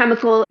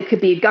chemical. It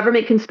could be a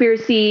government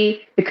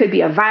conspiracy. It could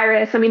be a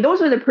virus. I mean, those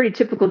are the pretty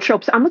typical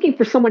tropes. I'm looking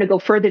for someone to go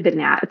further than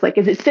that. It's like,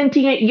 is it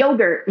sentient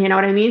yogurt? You know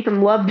what I mean?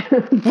 From Love,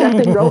 Death,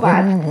 and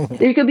Robots.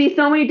 There could be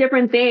so many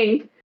different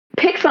things.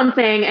 Pick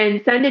something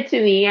and send it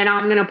to me, and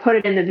I'm going to put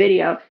it in the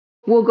video.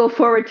 We'll go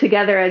forward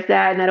together as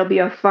that, and that'll be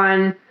a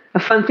fun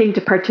thing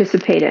to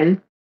participate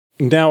in.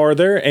 Now, are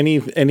there any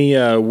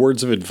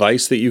words of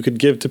advice that you could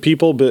give to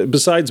people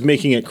besides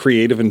making it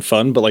creative and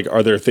fun? But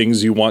are there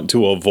things you want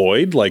to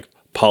avoid, like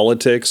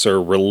politics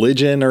or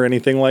religion or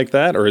anything like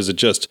that? Or is it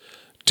just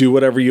do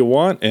whatever you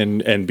want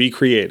and be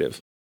creative?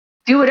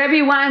 Do whatever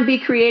you want and be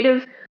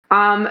creative.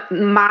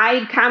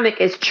 My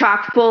comic is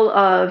chock full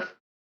of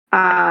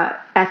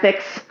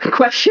ethics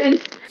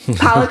questions,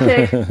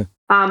 politics,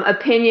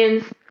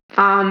 opinions.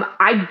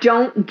 I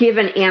don't give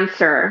an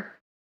answer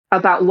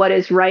about what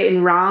is right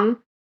and wrong.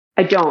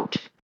 I don't.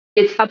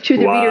 It's up to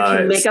the reader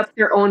to make up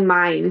their own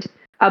mind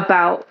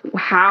about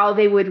how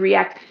they would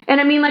react. And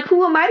I mean,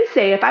 who am I to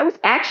say? If I was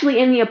actually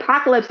in the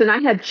apocalypse and I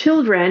had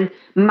children,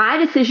 my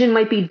decision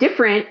might be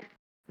different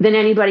than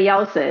anybody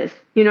else's.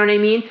 You know what I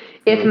mean?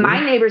 If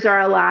my neighbors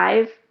are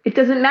alive, it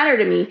doesn't matter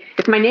to me.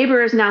 If my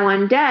neighbor is now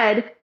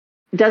undead,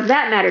 does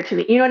that matter to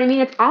me? You know what I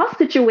mean? It's all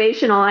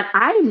situational, and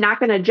I'm not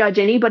going to judge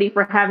anybody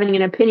for having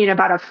an opinion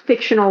about a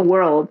fictional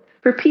world.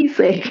 For peace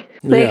sake,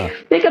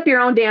 make up your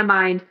own damn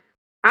mind.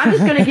 I'm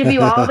just going to give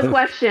you all the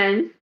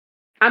questions.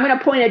 I'm going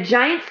to point a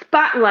giant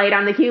spotlight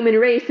on the human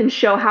race and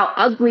show how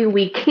ugly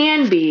we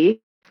can be,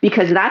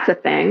 because that's a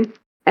thing,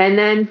 and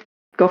then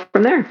go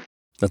from there.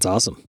 That's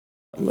awesome.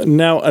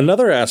 Now,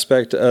 another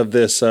aspect of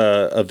this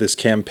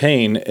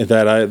campaign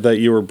that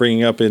you were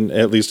bringing up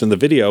at least in the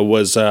video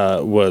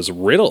was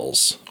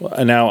riddles.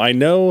 Now, I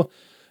know,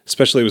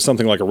 especially with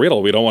something like a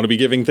riddle, we don't want to be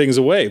giving things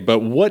away, but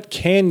what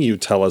can you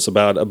tell us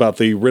about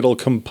the riddle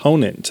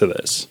component to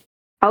this?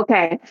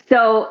 Okay,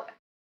 so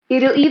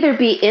it'll either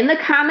be in the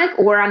comic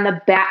or on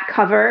the back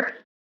cover.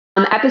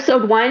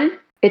 Episode 1,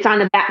 it's on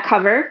the back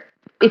cover.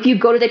 If you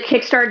go to the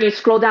Kickstarter and you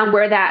scroll down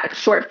where that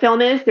short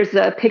film is, there's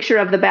a picture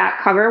of the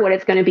back cover, what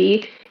it's going to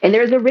be, and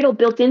there's a riddle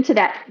built into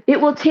that. It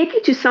will take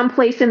you to some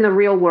place in the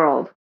real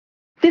world.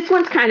 This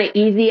one's kind of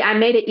easy. I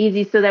made it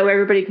easy so that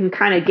everybody can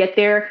kind of get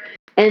there.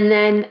 And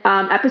then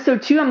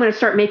episode 2, I'm going to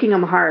start making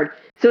them hard.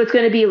 So it's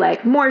going to be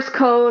like Morse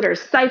code or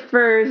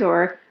ciphers,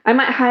 or I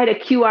might hide a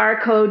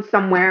QR code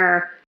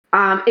somewhere.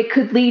 It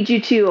could lead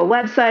you to a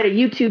website, a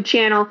YouTube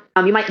channel.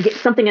 You might get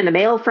something in the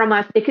mail from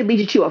us. It could lead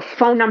you to a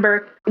phone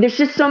number. There's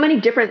just so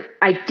many different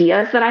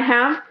ideas that I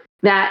have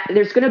that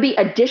there's going to be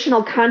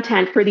additional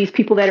content for these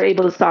people that are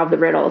able to solve the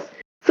riddles.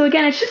 So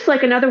again, it's just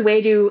like another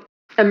way to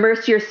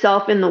immerse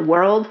yourself in the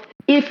world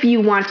if you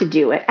want to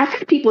do it. I've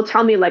had people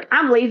tell me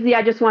I'm lazy,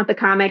 I just want the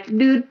comic.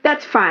 Dude,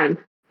 that's fine.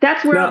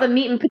 That's where all the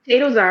meat and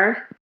potatoes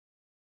are.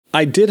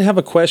 I did have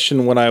a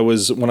question when I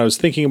was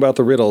thinking about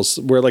the riddles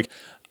where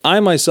I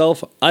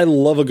myself, I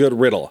love a good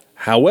riddle.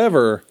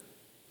 However,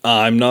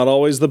 I'm not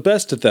always the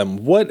best at them.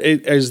 What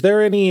is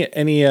there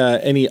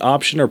any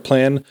option or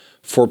plan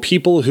for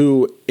people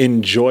who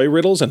enjoy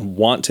riddles and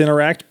want to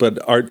interact, but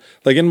are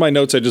like in my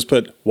notes? I just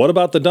put, "What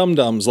about the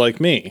dum-dums like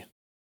me?"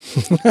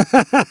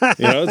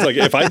 It's like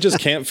if I just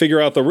can't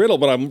figure out the riddle,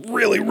 but I'm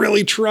really,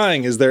 really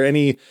trying. Is there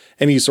any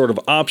sort of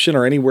option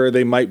or anywhere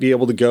they might be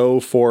able to go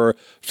for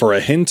a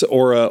hint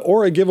or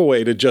a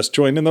giveaway to just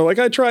join in? They're like,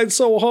 I tried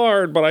so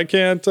hard, but I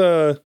can't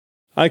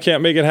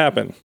make it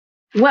happen.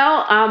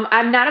 Well,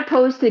 I'm not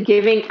opposed to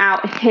giving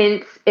out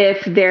hints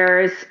if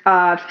there's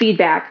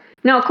feedback.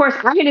 Now, of course,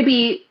 I'm going to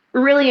be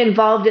really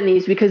involved in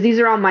these because these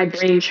are all my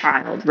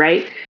brainchild,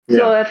 right? Yeah.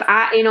 So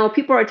if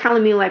people are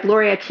telling me like,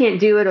 Lori, I can't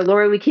do it, or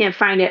Lori, we can't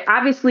find it.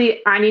 Obviously,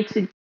 I need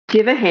to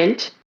give a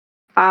hint.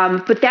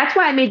 But that's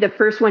why I made the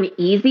first one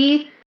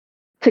easy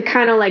to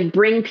kind of like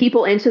bring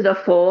people into the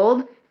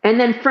fold. And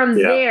then from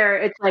there,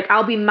 it's like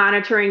I'll be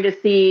monitoring to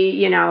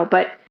see,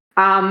 but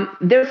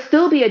there'll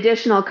still be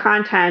additional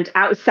content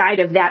outside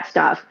of that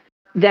stuff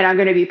that I'm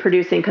going to be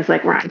producing because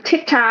like we're on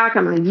TikTok,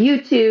 I'm on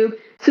YouTube.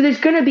 So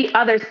there's going to be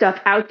other stuff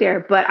out there,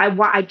 but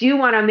I do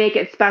want to make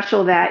it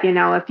special that,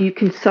 if you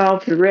can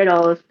solve the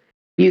riddles,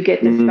 you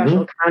get the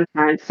special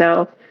content.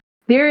 So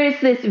there is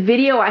this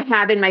video I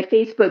have in my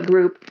Facebook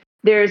group.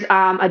 There's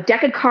a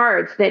deck of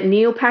cards that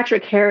Neil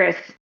Patrick Harris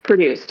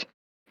produced.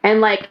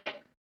 And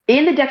like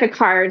in the deck of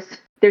cards,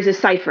 there's a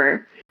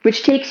cipher,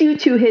 which takes you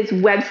to his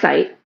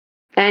website.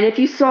 And if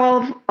you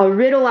solve a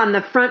riddle on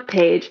the front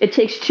page, it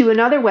takes you to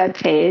another web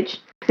page.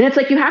 And it's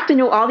like you have to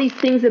know all these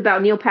things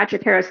about Neil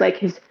Patrick Harris, like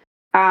his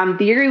the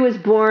year he was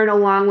born,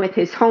 along with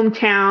his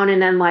hometown,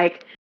 and then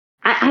like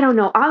I don't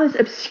know, all this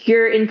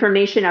obscure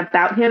information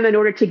about him in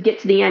order to get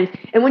to the end.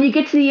 And when you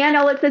get to the end,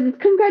 all it says,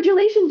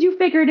 "Congratulations, you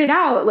figured it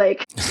out."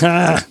 Like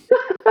I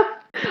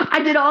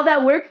did all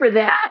that work for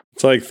that.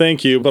 It's like,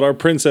 thank you, but our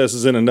princess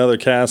is in another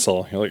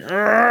castle. You're like,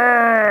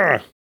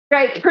 argh!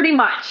 Right, pretty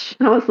much.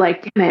 And I was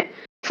like, damn it.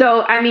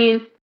 So, I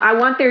mean, I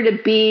want there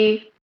to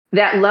be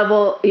that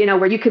level,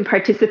 where you can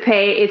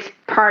participate. It's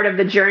part of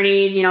the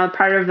journey,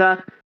 part of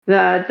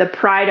the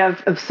pride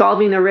of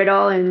solving the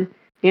riddle and,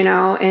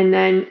 and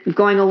then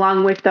going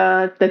along with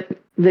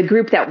the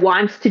group that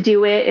wants to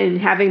do it and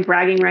having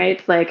bragging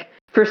rights, like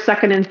first,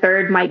 second, and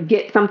third might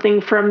get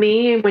something from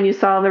me when you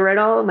solve the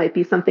riddle. It might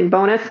be something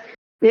bonus.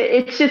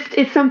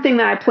 It's something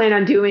that I plan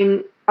on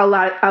doing a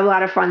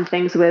lot of fun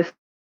things with.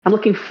 I'm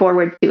looking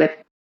forward to it.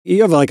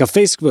 You have like a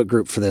Facebook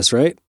group for this,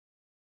 right?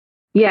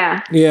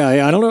 Yeah.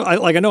 Yeah. I don't know.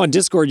 I know on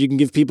Discord you can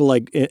give people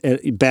like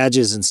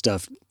badges and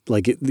stuff,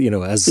 like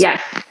as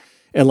yes.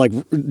 And like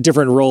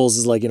different roles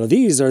is like,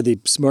 these are the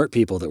smart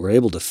people that were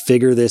able to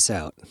figure this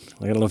out.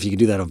 Like, I don't know if you can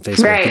do that on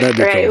Facebook. Right, but that'd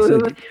be right.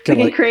 Cool.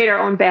 We can create our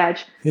own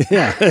badge.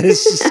 Yeah.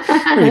 It's just,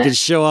 you can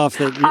show off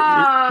that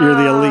you're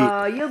the elite.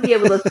 Oh, you'll be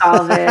able to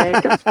solve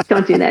it.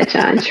 Don't do that,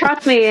 John.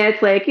 Trust me,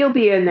 it's like, you'll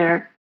be in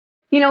there.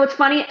 It's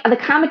funny. The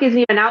comic isn't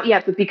even out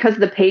yet, but because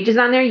the page is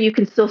on there, you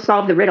can still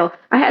solve the riddle.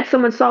 I had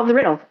someone solve the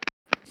riddle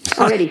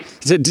already.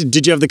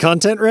 Did you have the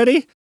content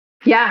ready?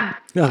 Yeah.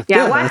 Oh,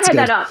 yeah. Well, I've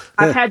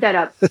had that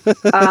up.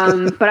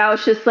 But I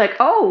was just like,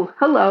 oh,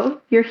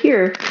 hello, you're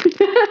here.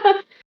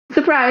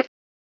 Surprise.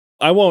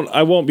 I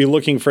won't be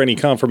looking for any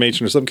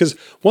confirmation or something, because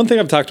one thing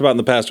I've talked about in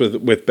the past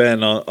with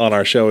Ben on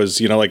our show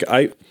is,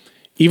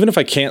 even if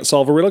I can't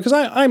solve a riddle, because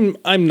I'm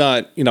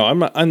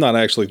not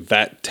actually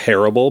that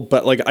terrible,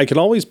 but like I can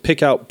always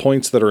pick out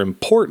points that are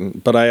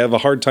important, but I have a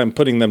hard time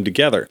putting them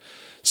together.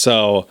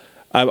 So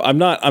I'm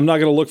not going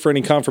to look for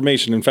any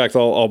confirmation. In fact,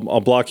 I'll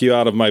block you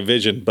out of my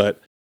vision.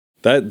 But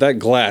that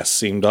glass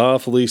seemed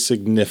awfully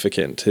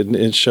significant.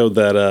 It showed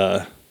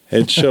that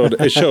it showed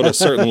a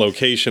certain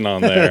location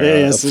on there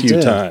yes, a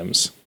few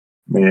times.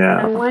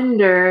 Yeah. I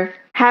wonder,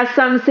 has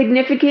some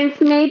significance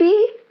maybe?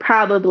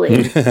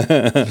 Probably.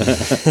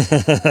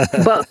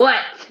 But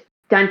what?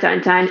 Dun,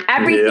 dun, dun.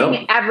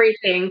 Everything.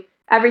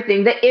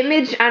 The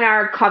image on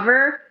our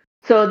cover,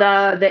 so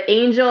the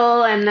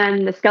angel and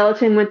then the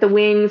skeleton with the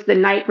wings, the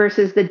night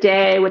versus the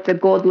day with the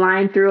gold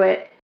line through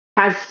it,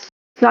 has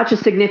such a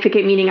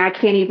significant meaning. I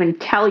can't even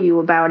tell you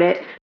about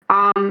it.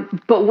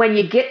 But when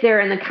you get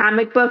there in the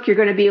comic book, you're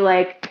going to be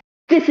like,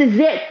 this is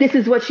it. This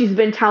is what she's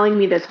been telling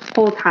me this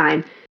whole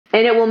time.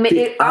 And it will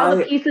make all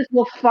the pieces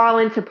will fall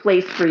into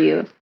place for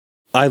you.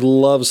 I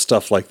love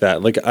stuff like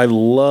that. Like I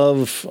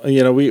love,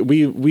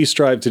 we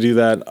strive to do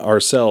that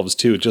ourselves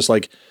too. Just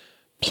like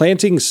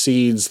planting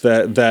seeds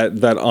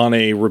that on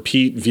a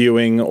repeat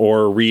viewing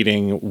or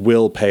reading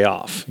will pay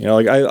off.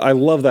 I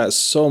love that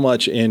so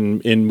much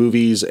in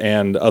movies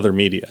and other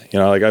media.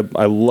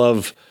 I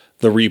love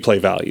the replay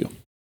value.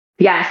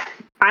 Yes,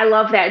 I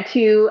love that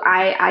too.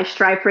 I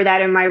strive for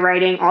that in my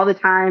writing all the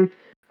time.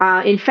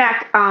 In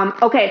fact,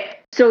 okay,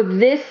 so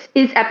this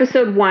is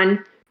episode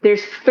 1.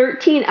 There's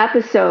 13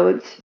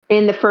 episodes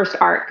in the first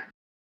arc.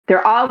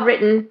 They're all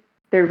written.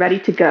 They're ready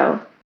to go.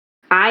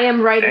 I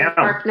am writing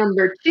arc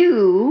number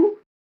 2.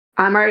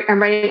 I'm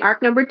writing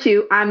arc number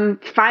 2. I'm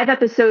 5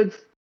 episodes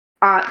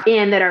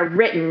in that are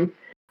written.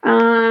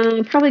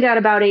 Probably got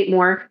about 8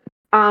 more.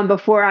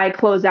 before I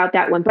close out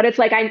that one. But it's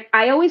like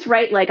I always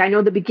write like I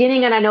know the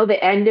beginning and I know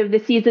the end of the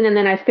season, and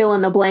then I fill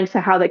in the blanks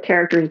of how the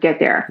characters get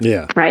there.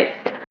 Yeah. Right.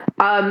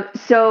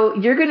 So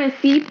you're gonna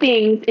see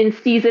things in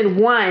season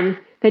 1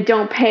 that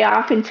don't pay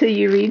off until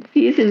you read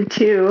season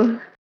 2.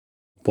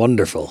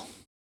 Wonderful.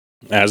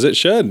 As it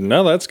should.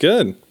 No, that's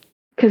good.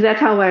 Because that's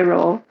how I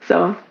roll.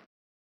 So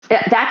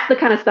that's the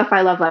kind of stuff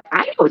I love. Like,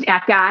 I know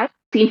that guy.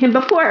 Seen him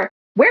before.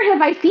 Where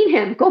have I seen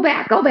him? Go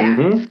back.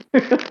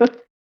 Mm-hmm.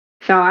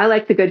 So I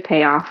like the good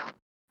payoff.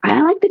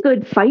 I like the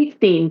good fight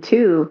scene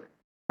too.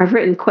 I've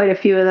written quite a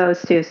few of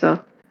those too.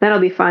 So that'll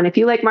be fun. If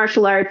you like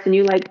martial arts and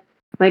you like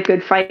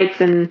good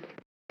fights, and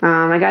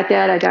I got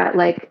that. I got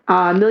like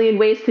A Million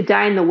Ways to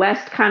Die in the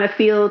West kind of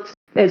feel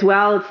as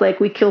well. It's like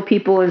we kill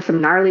people in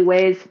some gnarly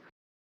ways.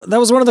 That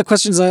was one of the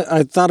questions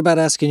I thought about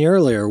asking you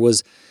earlier,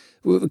 was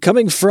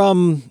coming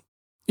from,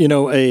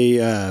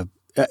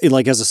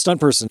 like as a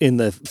stunt person in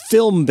the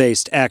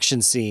film-based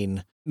action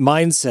scene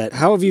mindset,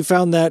 how have you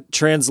found that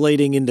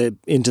translating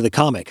into the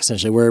comic,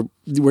 essentially,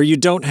 where you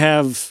don't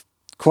have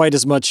quite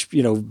as much,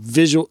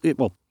 visual,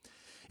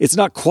 it's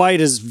not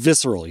quite as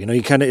visceral,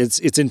 you kind of,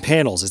 it's in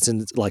panels, it's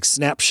in like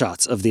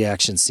snapshots of the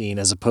action scene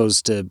as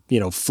opposed to,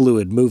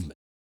 fluid movement.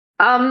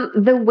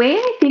 The way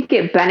I think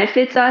it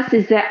benefits us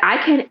is that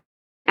I can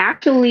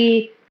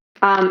actually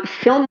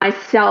film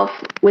myself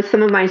with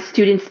some of my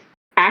students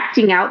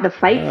acting out the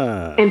fight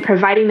and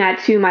providing that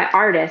to my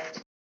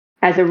artist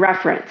as a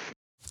reference.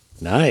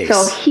 Nice.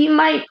 So he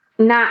might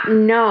not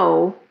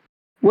know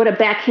what a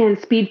backhand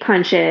speed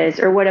punch is,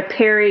 or what a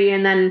parry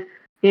and then,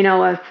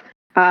 a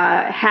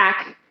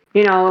hack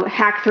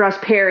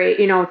thrust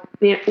parry,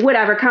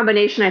 whatever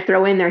combination I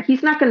throw in there.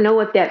 He's not going to know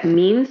what that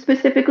means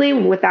specifically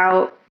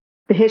without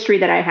the history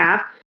that I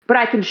have, but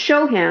I can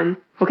show him,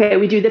 okay,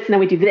 we do this and then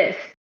we do this,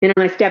 and I'm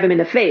going to stab him in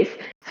the face.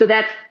 So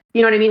that's,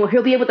 you know what I mean? Well,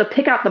 he'll be able to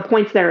pick out the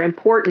points that are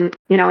important,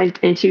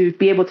 and to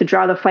be able to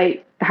draw the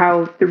fight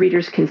how the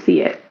readers can see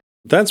it.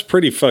 That's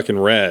pretty fucking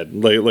rad.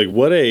 Like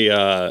what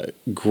a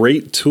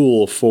great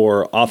tool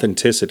for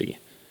authenticity.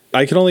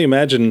 I can only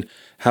imagine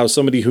how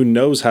somebody who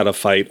knows how to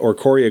fight or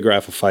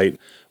choreograph a fight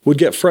would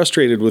get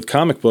frustrated with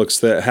comic books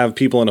that have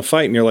people in a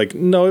fight, and you're like,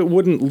 no, it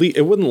wouldn't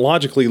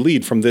logically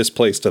lead from this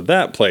place to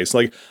that place.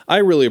 Like, I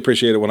really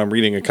appreciate it when I'm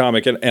reading a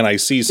comic and I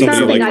see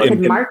somebody like I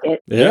could mark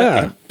it.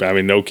 Yeah, I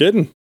mean, no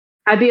kidding.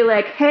 I'd be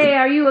like, hey,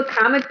 are you a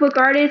comic book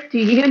artist? Do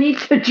you need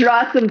to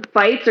draw some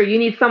fights, or you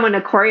need someone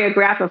to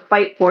choreograph a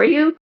fight for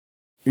you?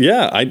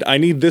 Yeah, I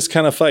need this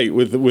kind of fight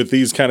with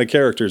these kind of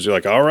characters. You're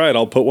like, all right,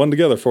 I'll put one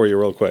together for you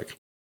real quick.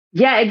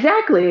 Yeah,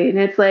 exactly. And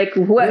it's like,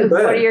 what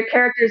do your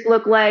characters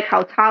look like?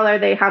 How tall are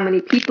they? How many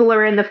people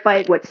are in the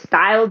fight? What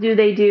style do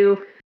they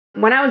do?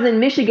 When I was in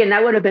Michigan,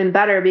 that would have been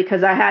better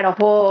because I had a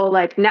whole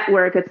like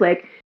network. It's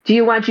like, do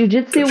you want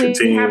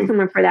jujitsu? We have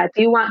someone for that.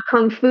 Do you want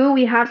kung fu?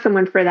 We have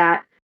someone for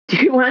that. Do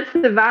you want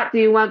Savat? Do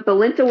you want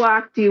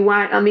Balintawak? Do you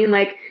want, do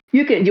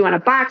you want a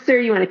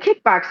boxer? You want a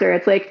kickboxer?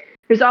 It's like,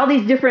 there's all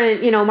these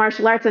different,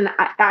 martial arts. And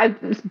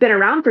I've been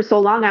around for so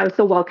long. I was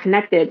so well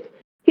connected.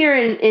 Here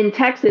in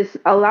Texas,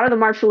 a lot of the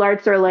martial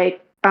arts are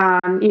like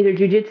either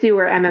jiu-jitsu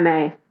or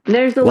MMA. And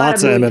there's a lot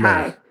of Muay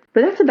Thai,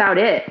 but that's about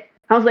it.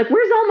 I was like,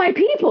 where's all my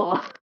people?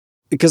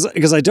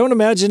 Because I don't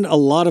imagine a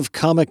lot of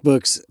comic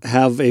books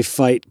have a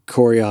fight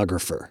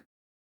choreographer.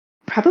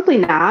 Probably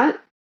not.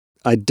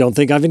 I don't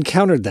think I've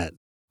encountered that.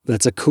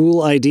 That's a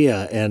cool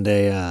idea and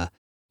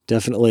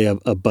definitely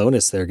a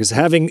bonus there. Because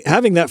having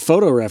that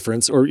photo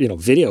reference or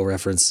video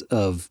reference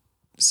of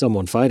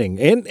someone fighting,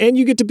 and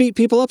you get to beat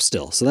people up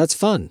still, so that's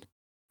fun.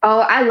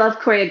 Oh, I love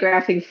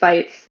choreographing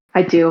fights.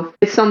 I do.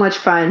 It's so much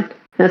fun.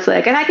 And it's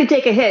like, and I can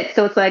take a hit,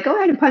 so it's like, go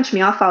ahead and punch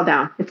me. I'll fall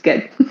down. It's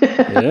good.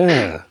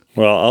 Yeah.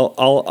 Well,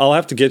 I'll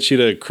have to get you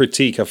to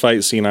critique a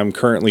fight scene I'm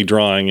currently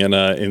drawing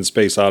in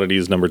Space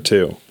Oddities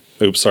 #2.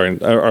 Oops, sorry.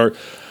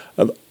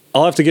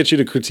 I'll have to get you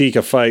to critique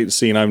a fight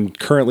scene I'm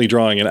currently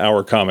drawing in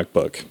our comic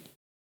book.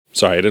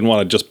 Sorry, I didn't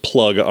want to just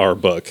plug our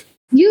book.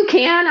 You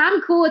can.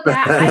 I'm cool with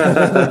that.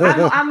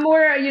 I'm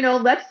more,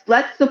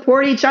 let's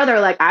support each other.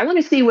 Like, I want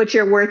to see what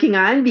you're working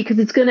on because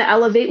it's going to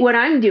elevate what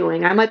I'm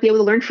doing. I might be able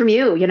to learn from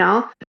you,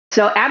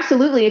 So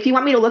absolutely. If you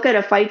want me to look at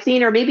a fight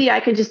scene, or maybe I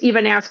can just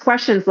even ask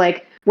questions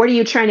like, what are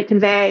you trying to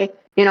convey?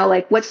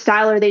 Like what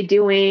style are they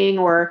doing?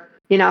 Or,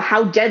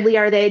 how deadly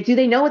are they? Do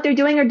they know what they're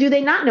doing or do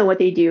they not know what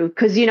they do?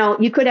 Because,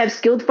 you could have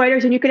skilled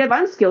fighters and you could have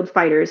unskilled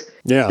fighters.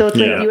 Yeah. So it's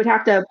like you would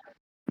have to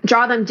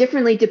draw them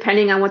differently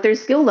depending on what their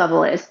skill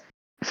level is.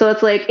 So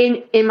it's like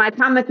in my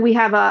comic, we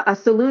have a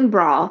saloon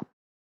brawl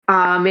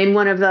in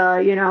one of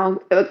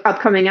the,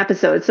 upcoming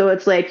episodes. So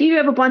it's like you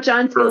have a bunch of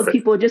unskilled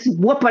people just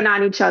whooping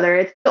on each other.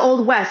 It's the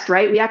Old West,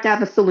 right? We have to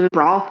have a saloon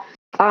brawl.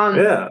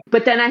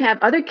 But then I have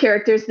other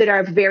characters that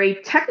are very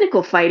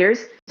technical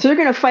fighters. So they're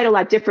going to fight a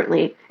lot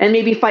differently and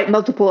maybe fight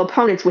multiple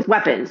opponents with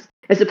weapons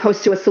as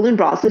opposed to a saloon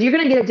brawl. So you're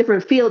going to get a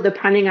different feel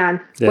depending on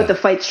what the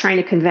fight's trying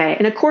to convey.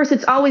 And of course,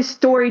 it's always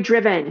story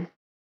driven.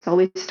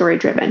 You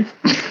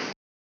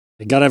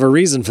gotta have a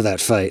reason for that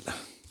fight.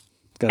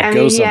 Gotta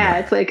go somewhere. Yeah,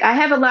 it's like I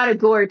have a lot of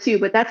gore too,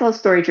 but that's all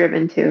story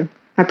driven too.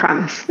 I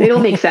promise. It'll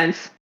make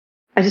sense.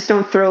 I just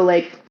don't throw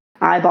like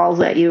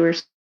eyeballs at you or.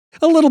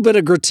 A little bit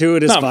of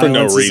gratuitous Not for no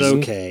violence is reason.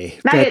 okay,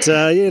 but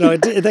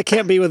that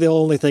can't be the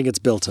only thing it's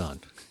built on.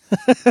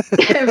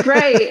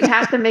 Right, it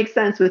has to make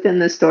sense within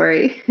the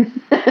story.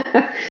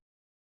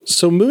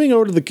 So moving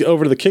over to the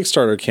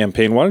Kickstarter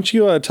campaign, why don't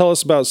you tell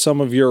us about some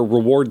of your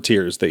reward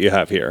tiers that you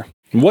have here?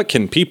 What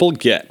can people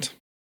get?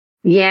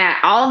 Yeah,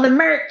 all the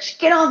merch.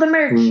 Get all the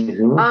merch.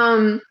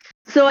 Mm-hmm.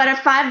 So at a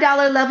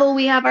 $5 level,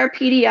 we have our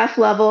PDF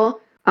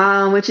level,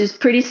 which is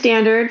pretty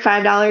standard.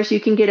 $5, you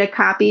can get a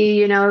copy,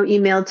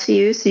 emailed to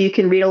you so you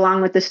can read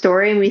along with the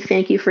story. And we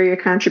thank you for your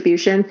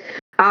contribution.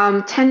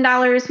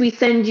 $10, we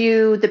send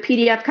you the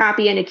PDF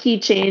copy and a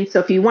keychain. So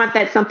if you want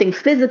something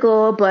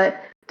physical, but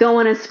don't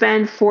want to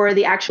spend for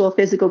the actual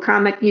physical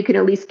comic, you can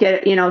at least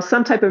get,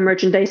 some type of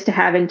merchandise to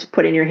have and to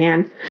put in your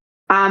hand.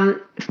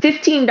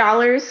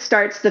 $15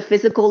 starts the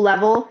physical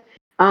level.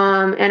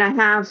 And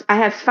I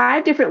have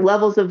 5 different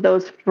levels of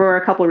those for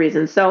a couple of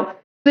reasons. So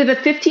we have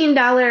a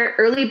 $15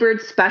 early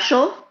bird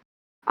special.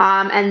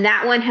 And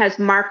that one has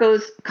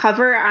Marco's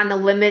cover on the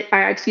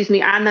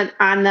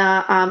on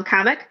the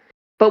comic,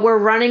 but we're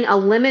running a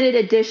limited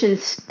edition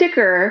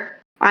sticker.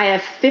 I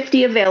have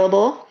 50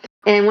 available.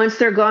 And once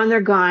they're gone, they're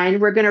gone.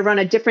 We're going to run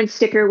a different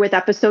sticker with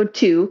episode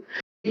 2.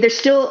 There's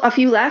still a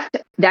few left.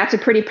 That's a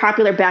pretty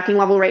popular backing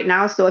level right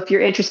now. So if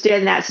you're interested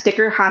in that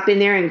sticker, hop in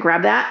there and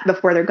grab that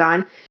before they're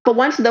gone. But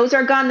once those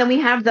are gone, then we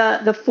have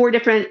the 4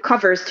 different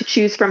covers to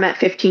choose from at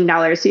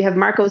 $15. So you have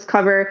Marco's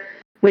cover,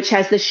 which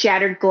has the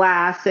shattered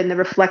glass and the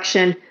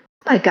reflection.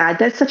 Oh my God,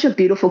 that's such a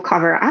beautiful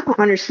cover. I don't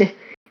understand.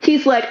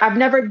 He's like, I've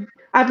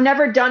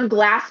never done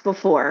glass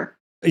before.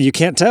 You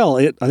can't tell.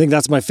 I think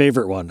that's my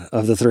favorite one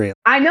of the 3.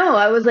 I know.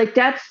 I was like,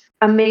 that's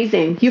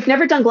amazing. You've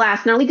never done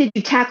glass. Not only did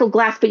you tackle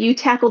glass, but you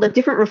tackled a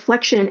different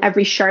reflection in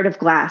every shard of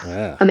glass.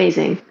 Yeah.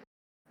 Amazing.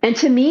 And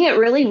to me, it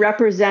really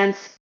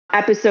represents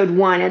episode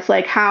 1. It's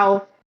like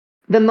how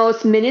the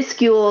most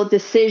minuscule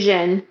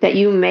decision that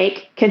you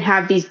make can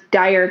have these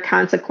dire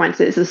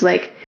consequences. It's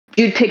like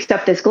Jude picks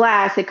up this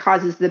glass, it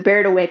causes the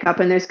bear to wake up,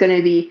 and there's going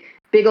to be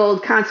big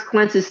old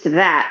consequences to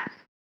that.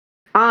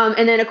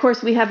 And then, of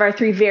course, we have our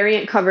 3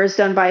 variant covers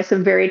done by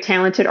some very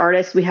talented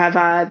artists. We have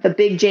the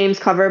Big James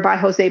cover by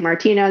Jose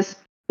Martinez.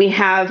 We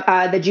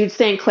have the Jude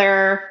St.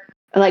 Clair.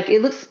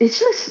 It's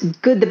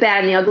just good, the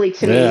bad, and the ugly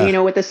to me,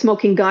 with the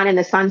smoking gun and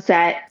the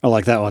sunset. I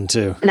like that one,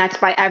 too. And that's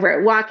by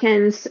Everett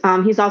Watkins.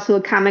 He's also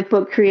a comic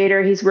book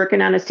creator. He's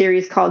working on a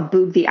series called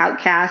Boog the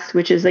Outcast,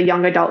 which is a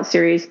young adult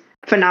series.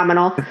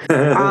 Phenomenal.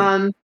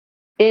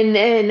 And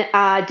then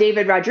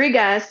David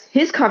Rodriguez,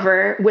 his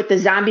cover with the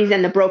zombies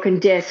and the broken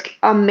disc,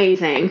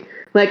 amazing.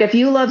 Like, if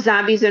you love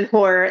zombies and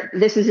horror,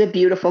 this is a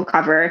beautiful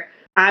cover.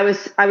 I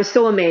was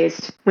so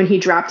amazed when he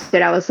dropped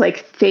it. I was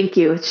like, thank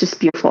you. It's just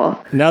beautiful.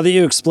 Now that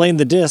you explained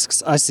the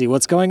discs, I see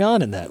what's going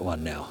on in that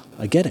one now.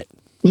 I get it.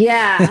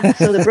 Yeah.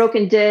 So the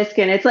broken disc,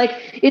 and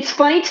it's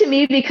funny to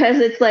me because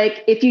it's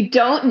like, if you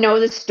don't know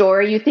the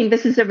story, you think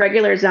this is a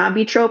regular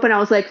zombie trope. And I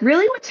was like,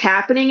 really, what's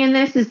happening in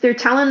this is they're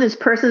telling this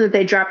person that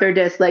they dropped their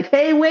disc. Like,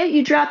 hey, wait,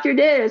 you dropped your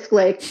disc.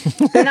 Like,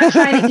 they're not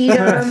trying to eat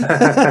them.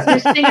 They're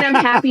singing them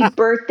happy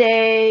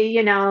birthday.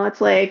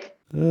 It's like,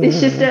 it's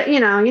just, you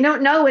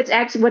don't know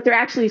what they're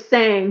actually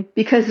saying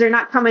because they're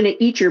not coming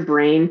to eat your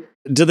brain.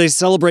 Do they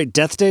celebrate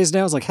death days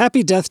now? It's like,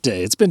 happy death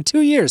day. It's been 2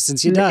 years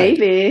since you died.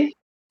 Maybe.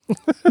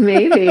 I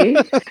mean,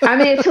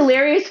 it's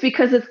hilarious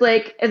because it's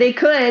like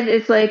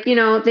it's like,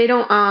 they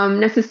don't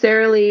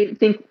necessarily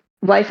think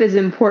life is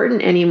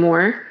important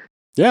anymore.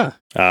 Yeah.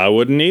 I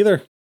wouldn't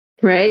either.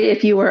 Right?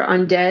 If you were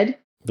undead.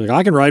 Like,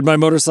 I can ride my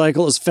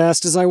motorcycle as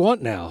fast as I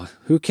want now.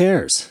 Who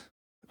cares?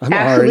 I'm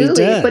Absolutely. already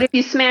dead. But if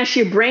you smash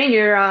your brain,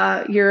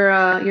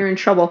 you're in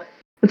trouble.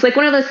 It's like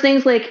one of those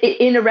things, like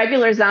in a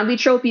regular zombie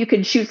trope, you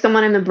could shoot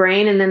someone in the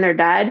brain and then they're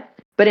dead.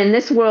 But in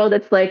this world,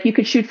 it's like you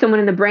could shoot someone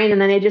in the brain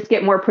and then they just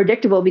get more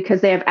predictable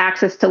because they have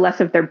access to less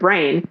of their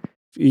brain.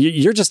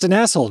 You're just an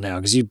asshole now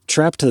because you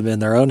trapped them in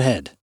their own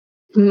head.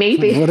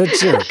 Maybe. What a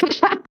jerk.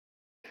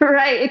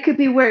 Right. It could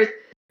be worse.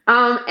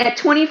 At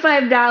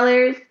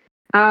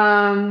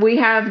 $25, we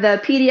have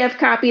the PDF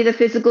copy, the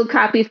physical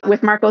copy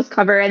with Marco's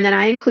cover, and then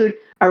I include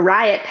a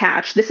Riot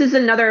patch. This is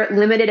another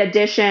limited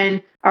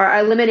edition or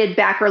a limited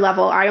backer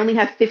level. I only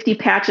have 50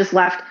 patches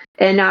left.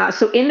 And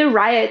so in the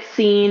Riot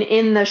scene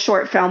in the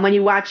short film, when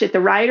you watch it,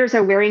 the rioters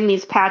are wearing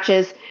these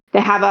patches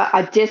that have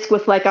a disc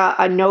with like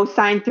a no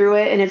sign through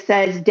it. And it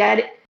says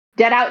dead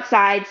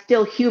outside,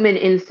 still human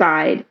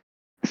inside.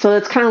 So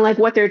it's kind of like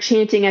what they're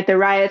chanting at the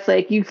riots.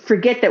 Like, you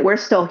forget that we're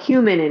still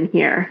human in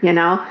here,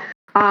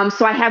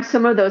 So I have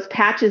some of those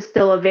patches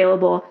still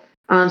available.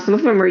 Some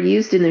of them were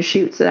used in the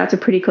shoot. So that's a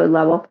pretty good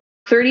level.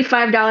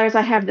 $35,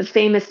 I have the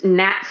famous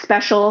Nat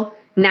special.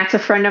 Nat's a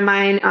friend of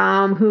mine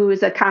who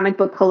is a comic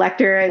book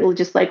collector,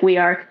 just like we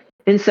are.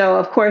 And so,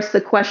 of course, the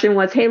question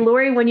was, hey,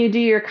 Lori, when you do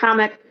your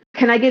comic,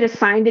 can I get a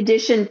signed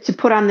edition to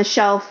put on the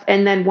shelf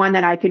and then one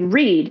that I can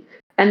read?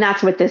 And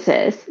that's what this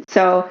is.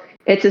 So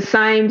it's a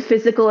signed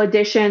physical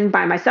edition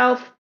by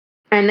myself,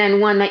 and then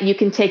one that you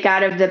can take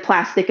out of the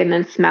plastic and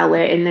then smell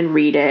it and then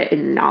read it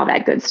and all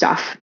that good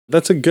stuff.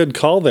 That's a good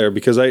call there,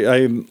 because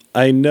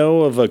I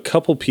know of a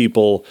couple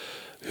people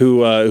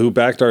who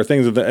backed our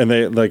things, and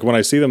they, like, when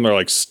I see them, they're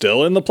like,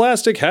 still in the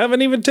plastic,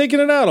 haven't even taken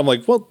it out. I'm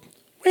like, well,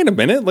 wait a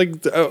minute,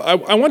 like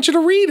I want you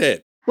to read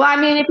it. Well, I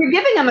mean, if you're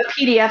giving them a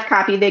PDF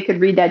copy, they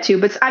could read that too.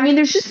 But I mean,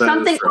 there's just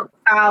something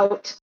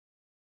about,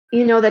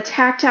 the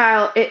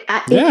tactile.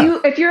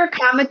 If you're a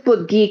comic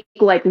book geek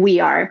like we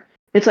are,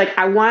 it's like,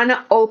 I want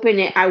to open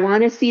it. I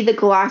want to see the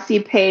glossy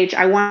page.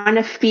 I want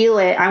to feel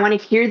it. I want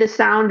to hear the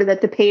sound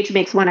that the page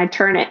makes when I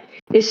turn it.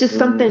 It's just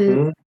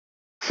something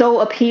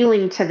so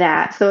appealing to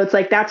that. So it's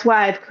like, that's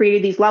why I've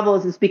created these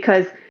levels, is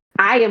because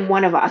I am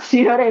one of us.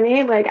 You know what I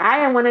mean? Like,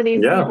 I am one of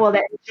these people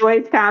that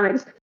enjoys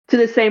comics to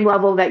the same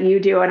level that you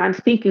do. And I'm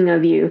thinking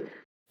of you.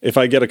 If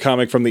I get a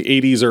comic from the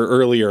 80s or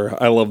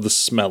earlier, I love the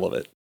smell of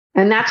it.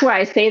 And that's why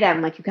I say that.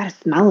 I'm like, you got to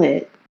smell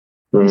it.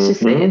 It's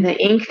just the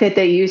ink that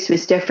they used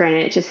was different.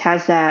 It just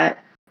has that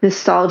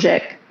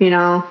nostalgic,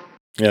 Yeah,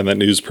 and that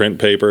newsprint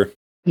paper.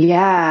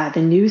 Yeah,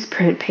 the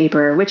newsprint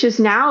paper, which is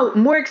now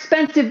more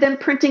expensive than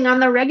printing on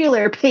the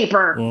regular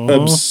paper.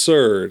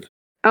 Absurd.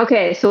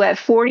 Okay, so at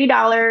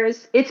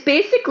 $40, it's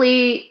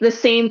basically the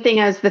same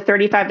thing as the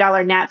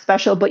 $35 Nat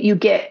special, but you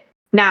get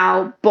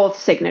now both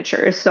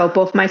signatures. So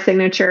both my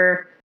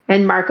signature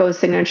and Marco's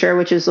signature,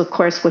 which is, of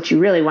course, what you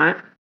really want.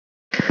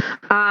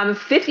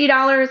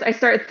 $50, I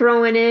start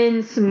throwing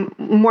in some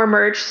more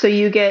merch. So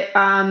you get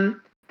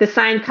the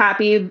signed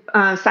copy,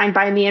 signed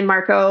by me and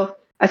Marco,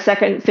 a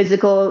second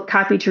physical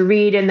copy to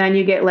read, and then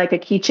you get like a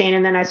keychain,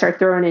 and then I start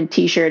throwing in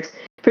t-shirts.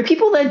 For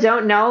people that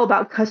don't know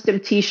about custom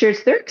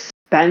t-shirts, they're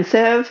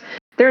expensive.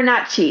 They're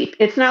not cheap.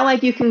 It's not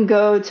like you can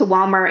go to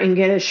Walmart and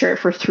get a shirt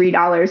for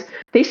 $3.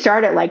 They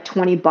start at like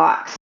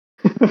 $20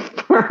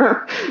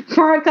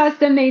 for a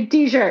custom made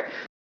t-shirt.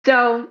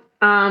 So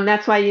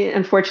that's why you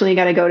unfortunately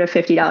got to go to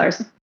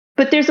 $50.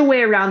 But there's a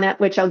way around that,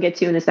 which I'll get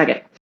to in a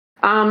second.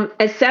 At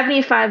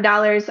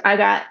 $75, I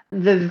got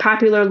the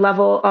popular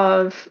level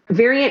of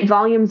variant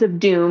volumes of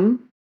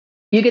Doom.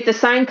 You get the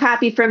signed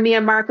copy from me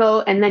and Marco,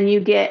 and then you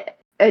get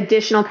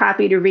additional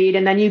copy to read,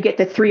 and then you get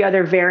the 3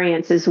 other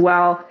variants as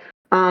well,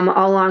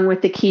 along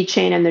with the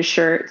keychain and the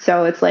shirt.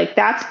 So it's like,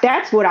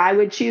 that's what I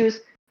would choose.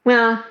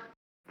 Well,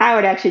 I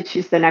would actually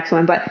choose the next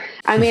one, but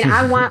I mean,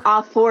 I want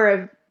all 4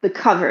 of the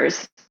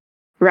covers,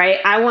 right?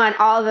 I want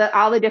all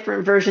the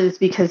different versions,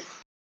 because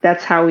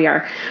that's how we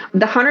are.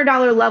 The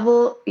 $100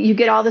 level, you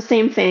get all the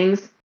same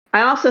things.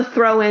 I also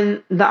throw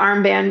in the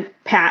armband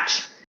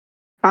patch.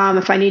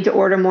 If I need to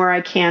order more,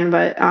 I can,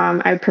 but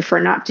I prefer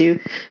not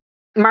to.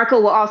 Marco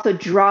will also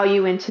draw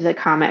you into the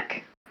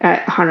comic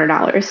at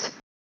 $100.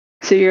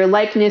 So your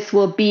likeness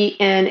will be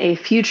in a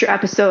future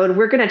episode.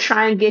 We're going to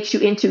try and get you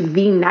into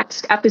the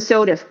next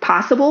episode if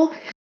possible,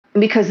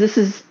 because this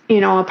is,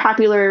 a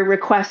popular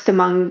request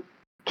among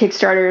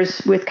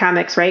Kickstarters with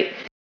comics, right?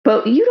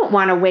 But you don't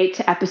want to wait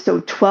to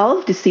episode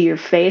 12 to see your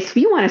face.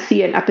 You want to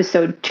see it in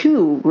episode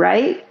 2,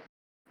 right?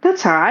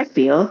 That's how I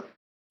feel.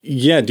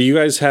 Yeah. Do you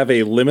guys have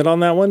a limit on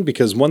that one?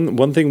 Because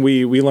one thing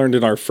we learned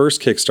in our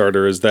first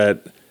Kickstarter is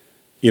that,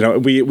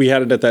 we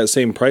had it at that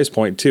same price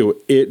point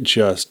too. It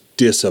just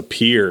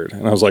disappeared.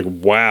 And I was like,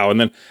 wow. And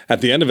then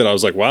at the end of it, I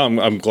was like, wow,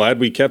 I'm glad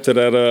we kept it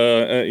at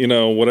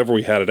whatever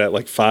we had it at,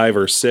 like 5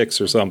 or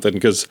 6 or something.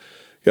 Because,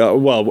 I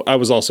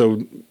was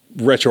also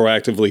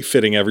retroactively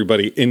fitting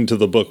everybody into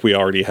the book we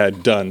already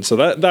had done. So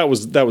that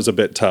was a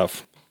bit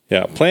tough.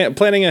 Yeah.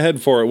 Planning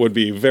ahead for it would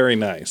be very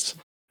nice.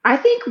 I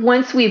think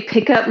once we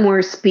pick up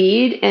more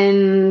speed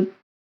and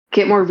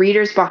get more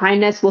readers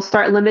behind us, we'll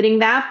start limiting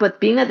that. But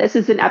being that this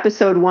is in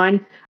episode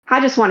 1, I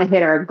just want to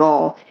hit our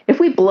goal. If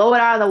we blow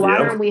it out of the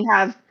water and we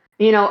have,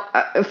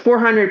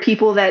 400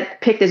 people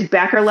that pick this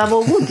backer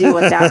level, we'll deal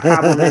with that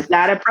problem as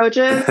that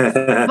approaches. But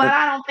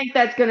I don't think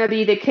that's going to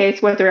be the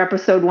case with their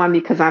episode 1,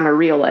 because I'm a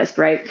realist,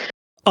 right?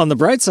 On the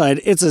bright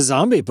side, it's a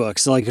zombie book,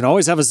 so you can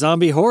always have a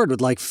zombie horde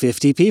with like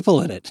 50 people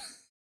in it.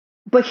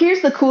 But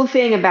here's the cool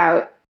thing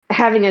about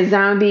having a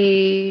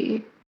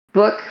zombie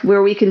book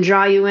where we can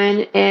draw you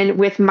in, and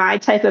with my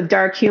type of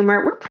dark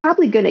humor, we're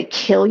probably going to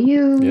kill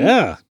you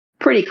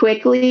pretty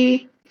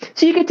quickly.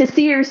 So you get to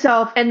see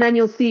yourself, and then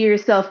you'll see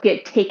yourself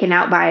get taken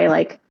out by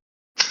like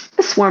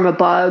a swarm of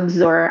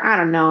bugs, or I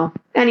don't know,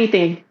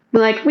 anything.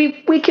 Like we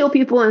kill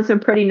people in some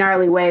pretty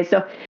gnarly ways.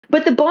 So,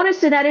 but the bonus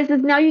to that is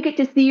now you get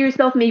to see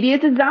yourself maybe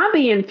as a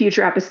zombie in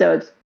future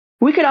episodes.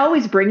 We could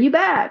always bring you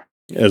back.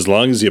 As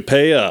long as you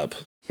pay up.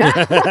 I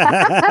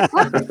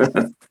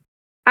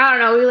don't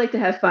know. We like to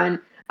have fun.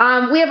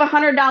 We have a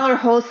 $100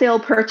 wholesale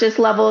purchase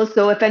level.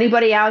 So if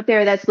anybody out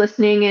there that's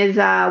listening is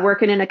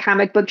working in a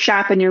comic book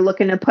shop and you're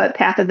looking to put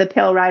Path of the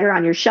Pale Rider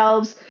on your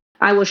shelves,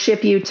 I will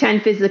ship you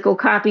 10 physical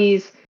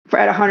copies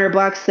at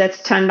 $100.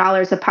 That's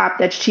 $10 a pop.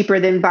 That's cheaper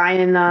than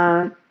buying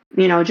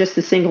just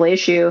the single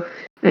issue.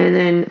 And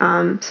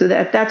then so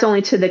that's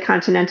only to the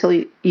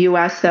continental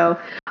US. So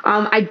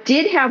I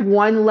did have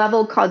one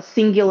level called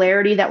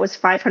Singularity that was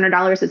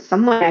 $500 that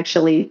someone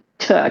actually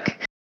took.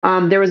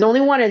 There was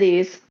only one of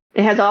these.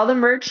 It has all the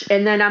merch,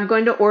 and then I'm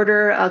going to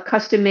order a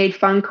custom-made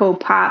Funko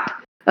Pop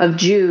of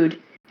Jude,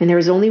 and there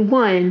was only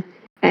one,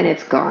 and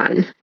it's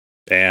gone.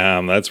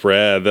 Damn, that's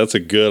rad. That's a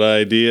good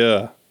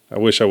idea. I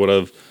wish I would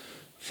have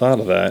thought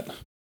of that.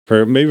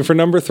 Maybe for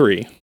number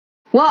 3.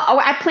 Well,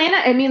 I plan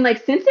it. I mean,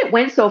 like, since it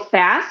went so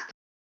fast,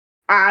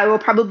 I will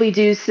probably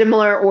do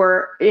similar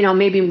or,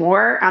 maybe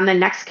more on the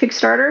next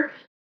Kickstarter.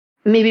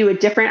 Maybe with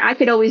different, I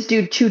could always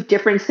do 2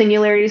 different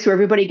singularities where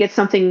everybody gets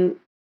something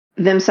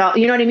themselves.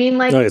 You know what I mean?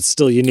 Like, no, it's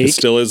still unique. It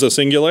still is a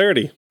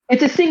singularity.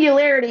 It's a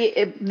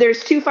singularity.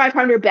 There's 2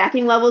 500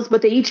 backing levels,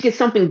 but they each get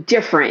something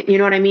different. You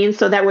know what I mean?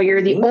 So that way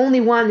you're the only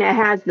one that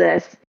has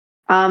this.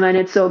 And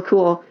it's so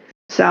cool.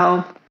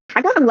 So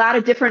I got a lot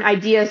of different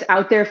ideas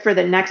out there for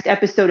the next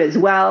episode as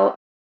well.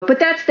 But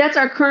that's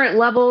our current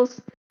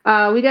levels.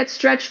 We got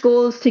stretch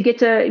goals to get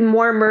to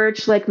more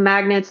merch like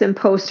magnets and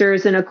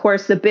posters. And of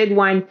course, the big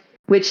one,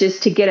 which is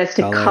to get us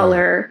to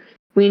color.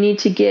 We need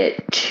to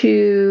get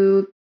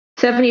to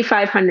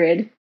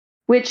 7,500,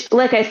 which,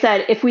 like I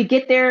said, if we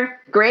get there,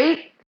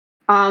 great.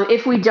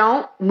 If we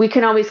don't, we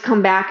can always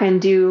come back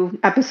and do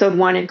episode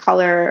 1 in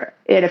color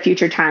at a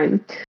future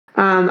time.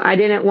 I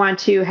didn't want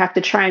to have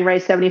to try and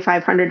write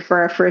 7,500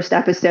 for our first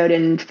episode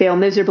and fail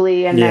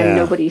miserably, and then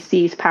nobody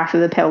sees Path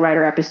of the Pale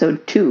Rider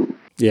episode 2.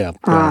 Yeah.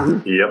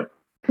 Yep.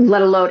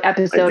 Let alone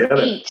episode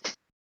 8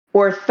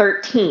 or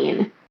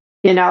 13.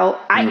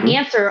 I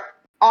answer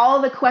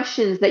all the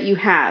questions that you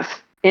have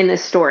in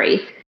this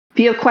story. If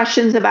you have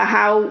questions about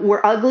how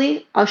we're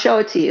ugly, I'll show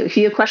it to you. If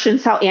you have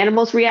questions how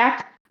animals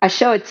react, I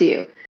show it to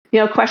you.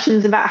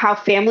 Questions about how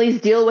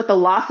families deal with the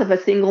loss of a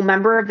single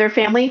member of their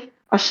family,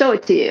 I'll show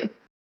it to you.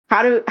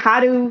 How do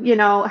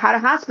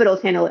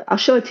hospitals handle it? I'll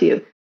show it to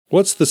you.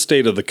 What's the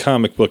state of the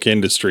comic book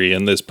industry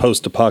in this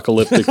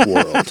post-apocalyptic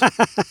world?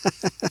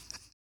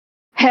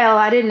 Hell,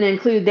 I didn't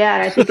include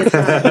that. I think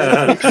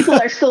it's people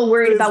are still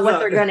worried about what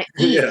they're going to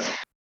eat.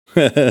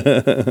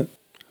 Yeah.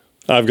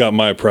 I've got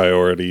my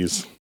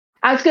priorities.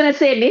 I was going to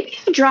say, maybe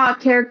you draw a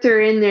character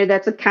in there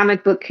that's a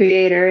comic book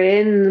creator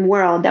in the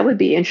world. That would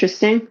be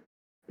interesting.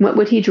 What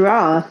would he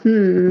draw?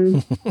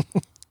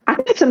 I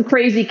got some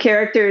crazy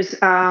characters.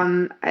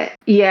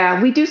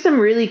 We do some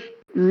really,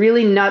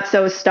 really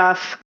nutso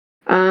stuff.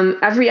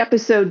 Every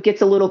episode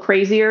gets a little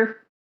crazier.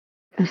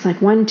 It's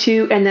like 1,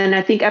 2, and then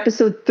I think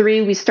episode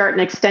 3, we start an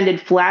extended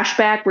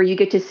flashback where you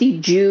get to see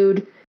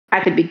Jude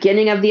at the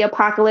beginning of the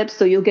apocalypse.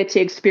 So you'll get to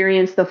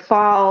experience the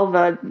fall,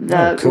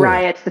 the cool.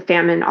 riots, the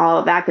famine, all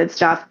of that good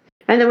stuff.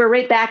 And then we're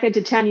right back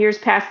into 10 years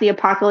past the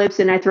apocalypse,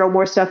 and I throw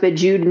more stuff at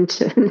Jude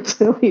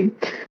until he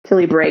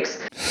breaks.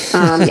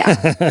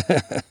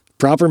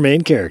 Proper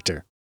main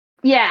character.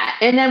 Yeah,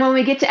 and then when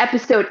we get to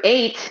episode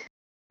 8,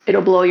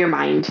 it'll blow your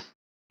mind.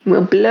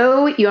 Will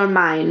blow your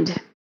mind.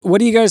 What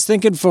are you guys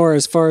thinking for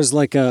as far as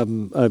like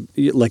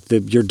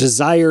your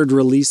desired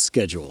release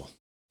schedule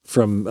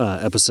from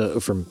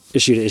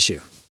issue to issue?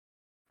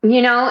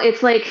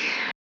 It's like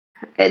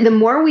the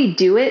more we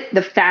do it,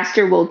 the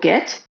faster we'll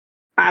get.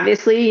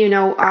 Obviously,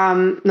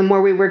 the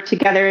more we work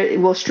together, it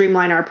will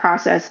streamline our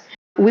process.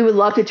 We would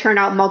love to turn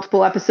out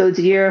multiple episodes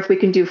a year. If we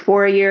can do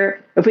 4 a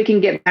year, if we can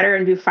get better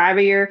and do 5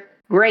 a year,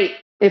 great.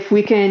 If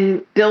we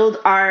can build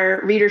our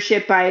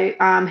readership by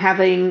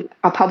having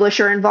a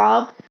publisher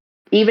involved,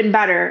 even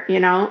better.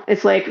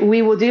 It's like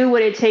we will do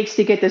what it takes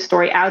to get the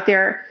story out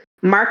there.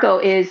 Marco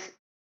is,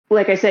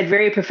 like I said,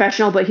 very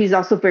professional, but he's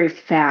also very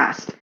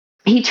fast.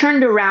 He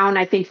turned around,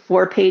 I think,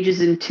 4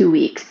 pages in 2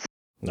 weeks.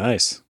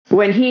 Nice.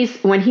 When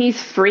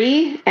he's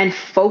free and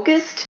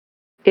focused,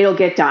 it'll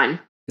get done.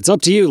 It's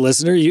up to you,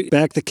 listener. You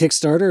back the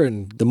Kickstarter,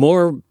 and the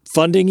more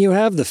funding you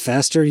have, the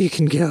faster you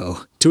can go,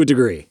 to a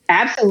degree.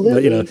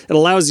 Absolutely. But, it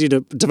allows you to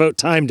devote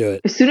time to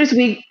it. As soon as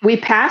we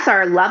pass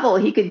our level,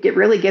 he could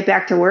really get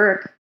back to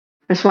work.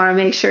 I just want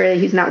to make sure that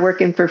he's not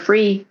working for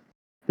free.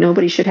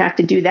 Nobody should have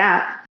to do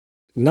that.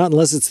 Not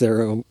unless it's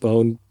their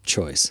own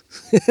choice.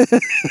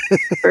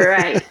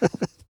 Right.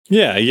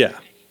 Yeah.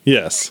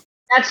 Yes.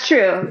 That's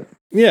true.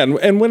 Yeah,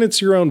 and when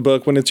it's your own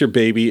book, when it's your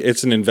baby,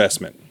 it's an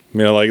investment.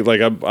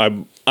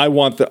 I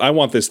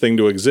want this thing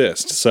to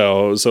exist.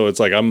 So it's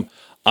like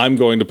I'm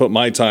going to put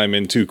my time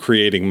into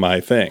creating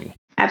my thing.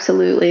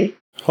 Absolutely.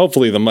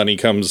 Hopefully the money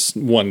comes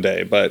one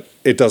day, but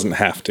it doesn't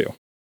have to.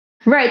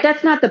 Right.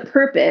 That's not the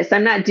purpose.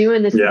 I'm not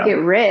doing this to get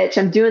rich.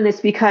 I'm doing this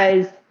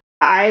because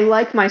I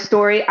like my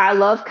story. I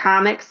love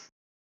comics.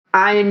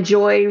 I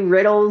enjoy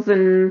riddles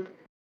and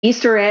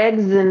Easter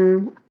eggs,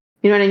 and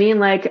you know what I mean?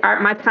 Like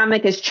my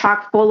comic is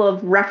chock full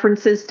of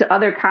references to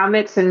other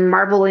comics and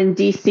Marvel and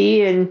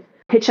DC and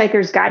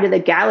Hitchhiker's Guide to the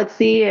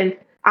Galaxy and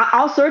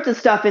all sorts of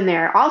stuff in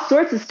there, all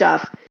sorts of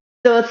stuff.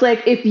 So it's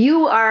like, if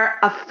you are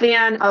a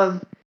fan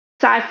of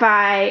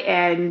sci-fi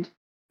and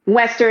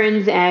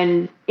Westerns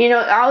and,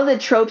 all the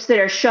tropes that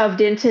are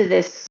shoved into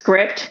this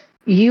script,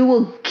 you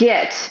will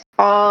get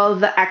all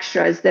the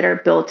extras that are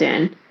built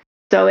in.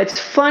 So it's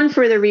fun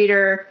for the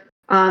reader.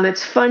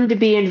 It's fun to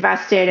be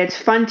invested. It's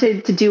fun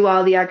to do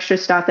all the extra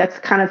stuff. That's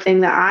the kind of thing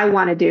that I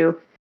want to do.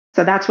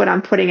 So that's what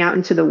I'm putting out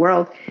into the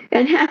world.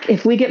 And heck,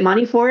 if we get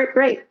money for it,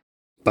 great.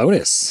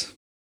 Bonus.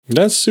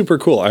 That's super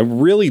cool. I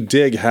really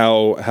dig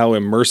how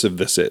immersive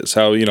this is.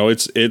 How,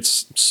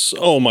 it's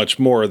so much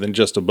more than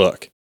just a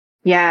book.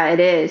 Yeah, it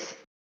is.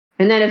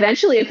 And then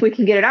eventually, if we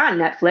can get it on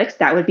Netflix,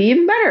 that would be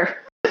even better.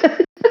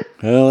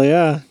 Hell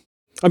yeah.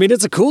 I mean,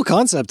 it's a cool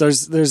concept.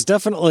 There's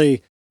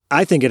definitely,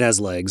 I think it has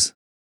legs.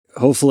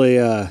 Hopefully,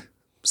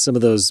 some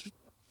of those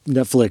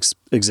Netflix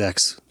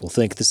execs will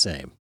think the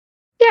same.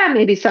 Yeah,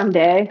 maybe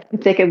someday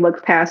if they can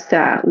look past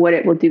what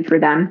it will do for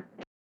them.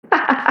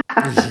 That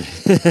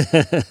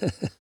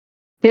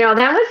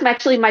was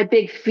actually my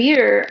big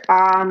fear.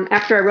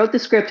 After I wrote the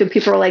script and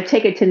people were like,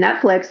 take it to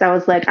Netflix, I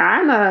was like,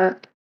 I'm a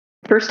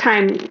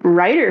first-time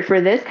writer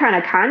for this kind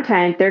of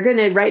content. They're going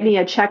to write me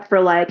a check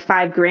for like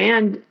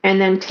 $5,000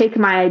 and then take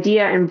my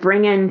idea and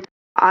bring in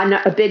on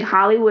a big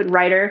Hollywood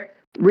writer,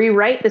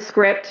 rewrite the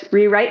script,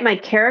 rewrite my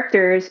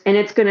characters, and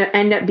it's going to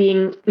end up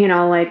being,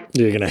 like...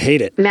 You're going to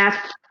hate it.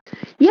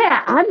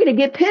 Yeah, I'm going to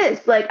get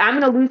pissed. Like, I'm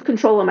going to lose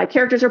control of my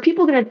characters, or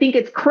people are going to think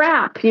it's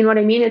crap. You know what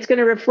I mean? It's going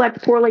to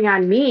reflect poorly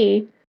on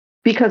me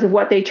because of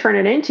what they turn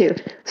it into.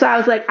 So I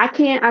was like,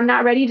 I'm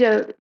not ready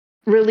to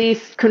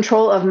release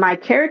control of my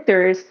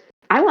characters.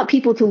 I want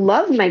people to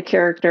love my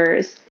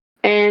characters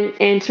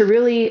and to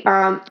really,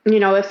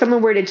 if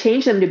someone were to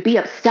change them, to be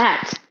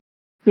upset.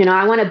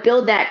 I want to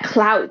build that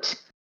clout.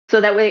 So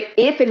that way,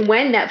 if and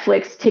when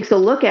Netflix takes a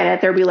look at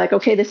it, they'll be like,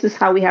 okay, this is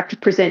how we have to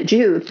present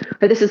Jude,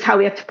 or this is how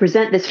we have to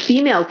present this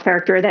female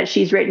character that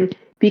she's written,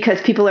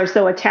 because people are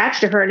so attached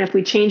to her. And if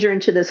we change her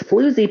into this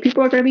floozy,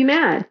 people are going to be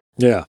mad.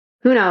 Yeah.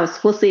 Who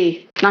knows? We'll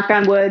see. Knock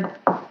on wood.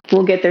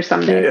 We'll get there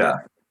someday. Yeah.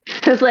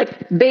 It's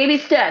like baby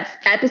steps,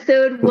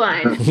 episode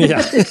 1.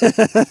 Yeah.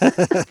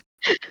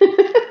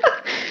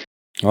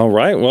 All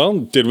right. Well,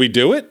 did we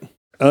do it?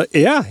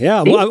 Yeah.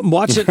 I'm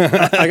watching.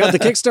 I got the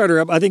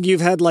Kickstarter up. I think you've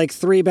had like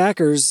 3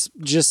 backers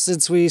just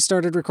since we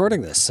started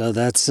recording this. So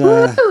that's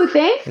Woo,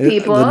 thanks,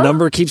 people. The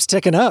number keeps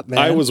ticking up, man.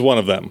 I was one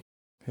of them.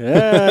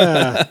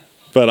 Yeah.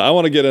 But I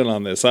want to get in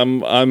on this.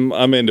 I'm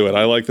into it.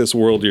 I like this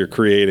world you're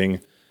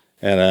creating,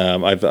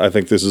 and I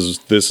think this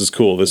is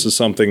cool. This is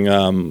something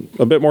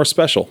a bit more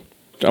special.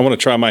 I want to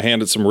try my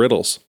hand at some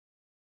riddles.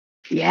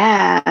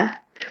 Yeah.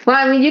 Well,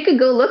 I mean, you could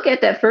go look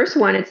at that first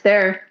one. It's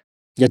there.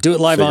 Yeah, do it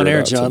live on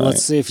air, John. Tonight.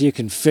 Let's see if you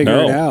can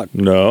figure it out.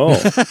 No.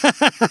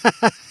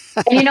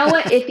 And you know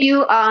what? If you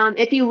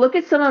look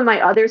at some of my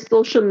other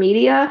social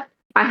media,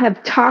 I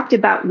have talked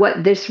about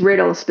what this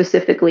riddle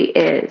specifically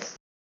is.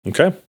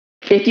 Okay.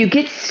 If you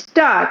get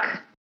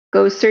stuck,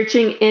 go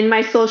searching in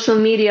my social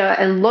media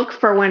and look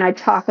for when I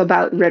talk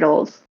about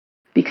riddles,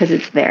 because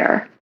it's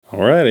there.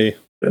 Alrighty.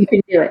 You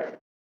can do it.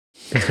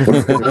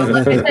 Like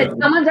I said,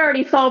 someone's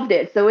already solved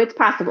it, so it's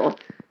possible.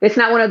 It's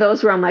not one of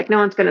those where I'm like, no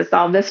one's going to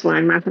solve this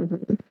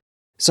one.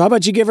 So how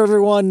about you give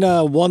everyone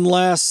one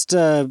last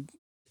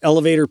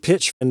elevator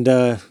pitch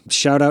and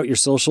shout out your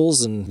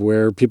socials and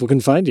where people can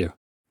find you.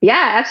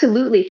 Yeah,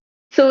 absolutely.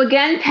 So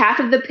again, Path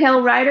of the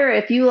Pale Rider,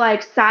 if you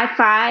like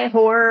sci-fi,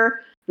 horror,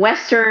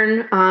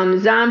 Western,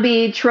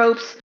 zombie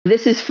tropes,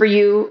 this is for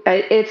you.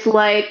 It's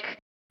like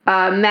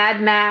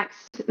Mad Max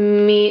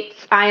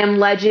meets I Am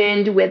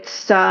Legend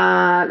with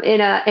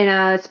in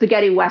a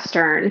spaghetti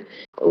Western.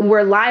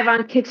 We're live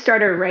on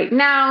Kickstarter right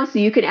now, so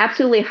you can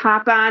absolutely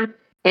hop on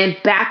and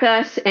back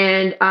us.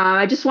 And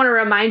I just want to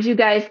remind you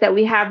guys that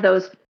we have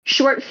those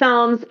short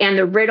films and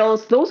the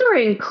riddles. Those are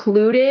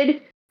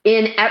included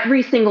in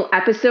every single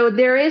episode.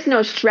 There is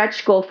no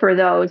stretch goal for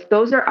those.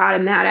 Those are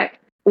automatic.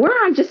 We're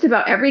on just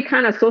about every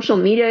kind of social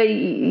media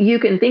you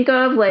can think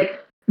of.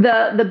 Like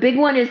the big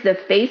one is the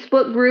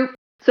Facebook group.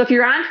 So if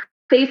you're on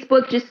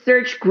Facebook, just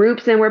search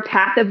groups and we're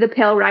Path of the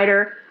Pale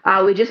Rider.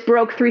 We just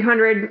broke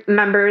 300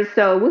 members.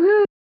 So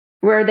woohoo,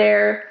 we're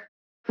there.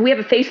 We have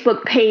a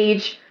Facebook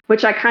page,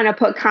 which I kind of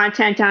put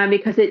content on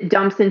because it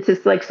dumps into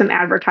like some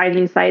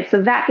advertising sites.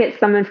 So that gets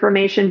some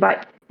information.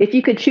 But if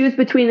you could choose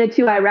between the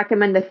two, I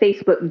recommend the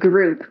Facebook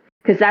group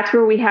because that's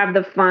where we have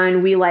the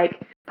fun. We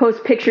like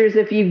post pictures.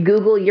 If you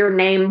Google your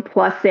name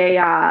plus a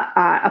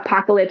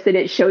apocalypse and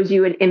it shows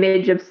you an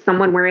image of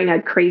someone wearing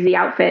a crazy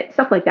outfit,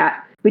 stuff like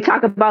that. We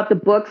talk about the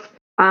books.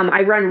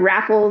 I run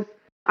raffles.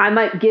 I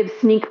might give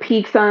sneak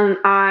peeks on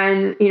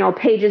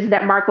pages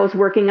that Marco's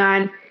working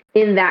on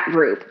in that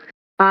group.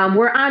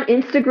 We're on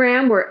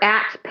Instagram. We're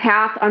at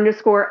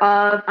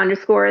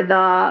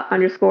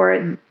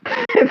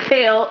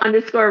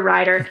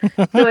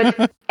path_of_the_pale_rider. So it's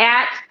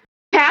at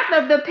Path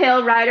of the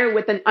Pale Rider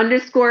with an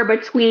underscore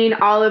between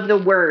all of the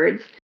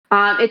words.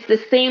 It's the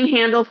same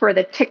handle for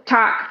the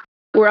TikTok.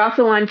 We're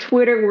also on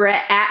Twitter. We're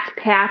at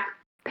Path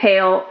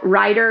Pale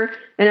Rider.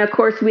 And of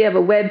course, we have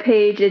a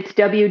webpage. It's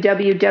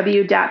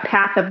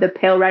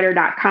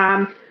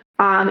www.pathofthepalerider.com.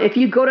 If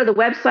you go to the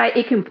website,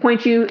 it can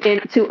point you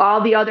into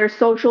all the other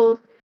socials.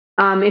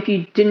 If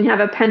you didn't have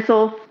a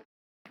pencil,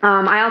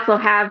 I also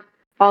have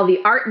all the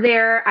art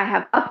there. I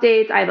have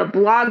updates. I have a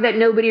blog that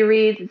nobody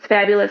reads. It's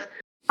fabulous.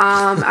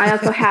 I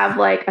also have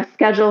like a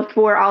schedule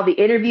for all the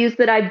interviews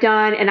that I've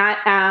done. And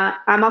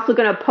I'm also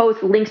going to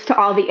post links to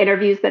all the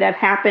interviews that have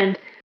happened.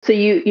 So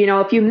you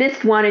know, if you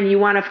missed one and you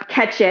want to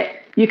catch it,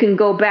 you can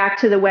go back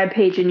to the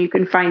webpage and you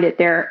can find it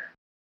there.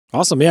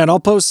 Awesome. Yeah. And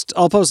I'll post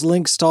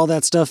links to all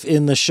that stuff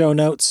in the show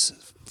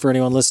notes for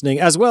anyone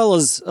listening, as well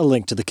as a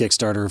link to the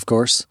Kickstarter, of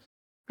course.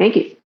 Thank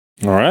you.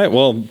 All right.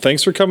 Well,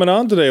 thanks for coming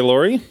on today,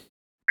 Lori.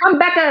 Come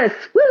back us.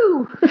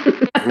 Woo!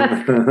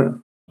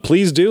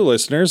 Please do,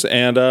 listeners.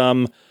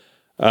 And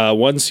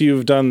once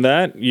you've done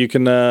that, you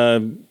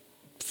can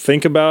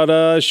think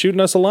about shooting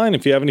us a line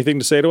if you have anything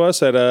to say to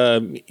us at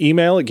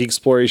email at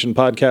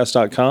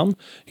geeksplorationpodcast.com. You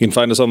can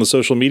find us on the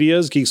social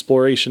medias,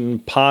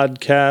 Geeksploration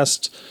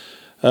Podcast.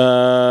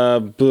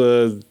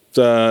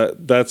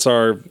 That's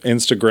our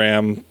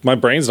Instagram. My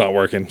brain's not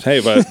working. Hey,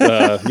 but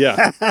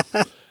yeah.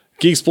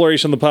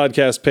 Geeksploration, the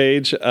podcast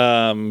page.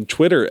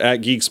 Twitter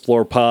at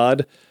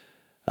GeeksplorePod.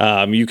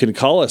 You can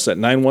call us at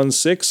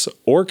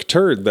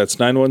 916-ORC-TURD. That's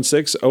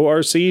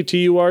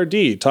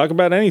 916-ORC-TURD. Talk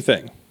about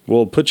anything.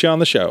 We'll put you on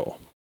the show.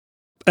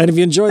 And if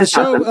you enjoy the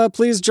show,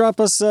 please drop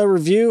us a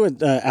review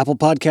at Apple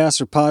Podcasts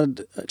or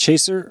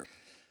Podchaser.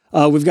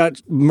 We've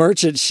got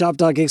merch at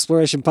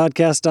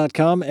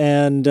shop.geeksplorationpodcast.com,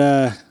 and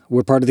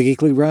we're part of the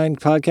Geekly Grind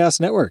Podcast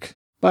Network.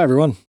 Bye,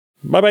 everyone.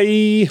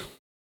 Bye-bye.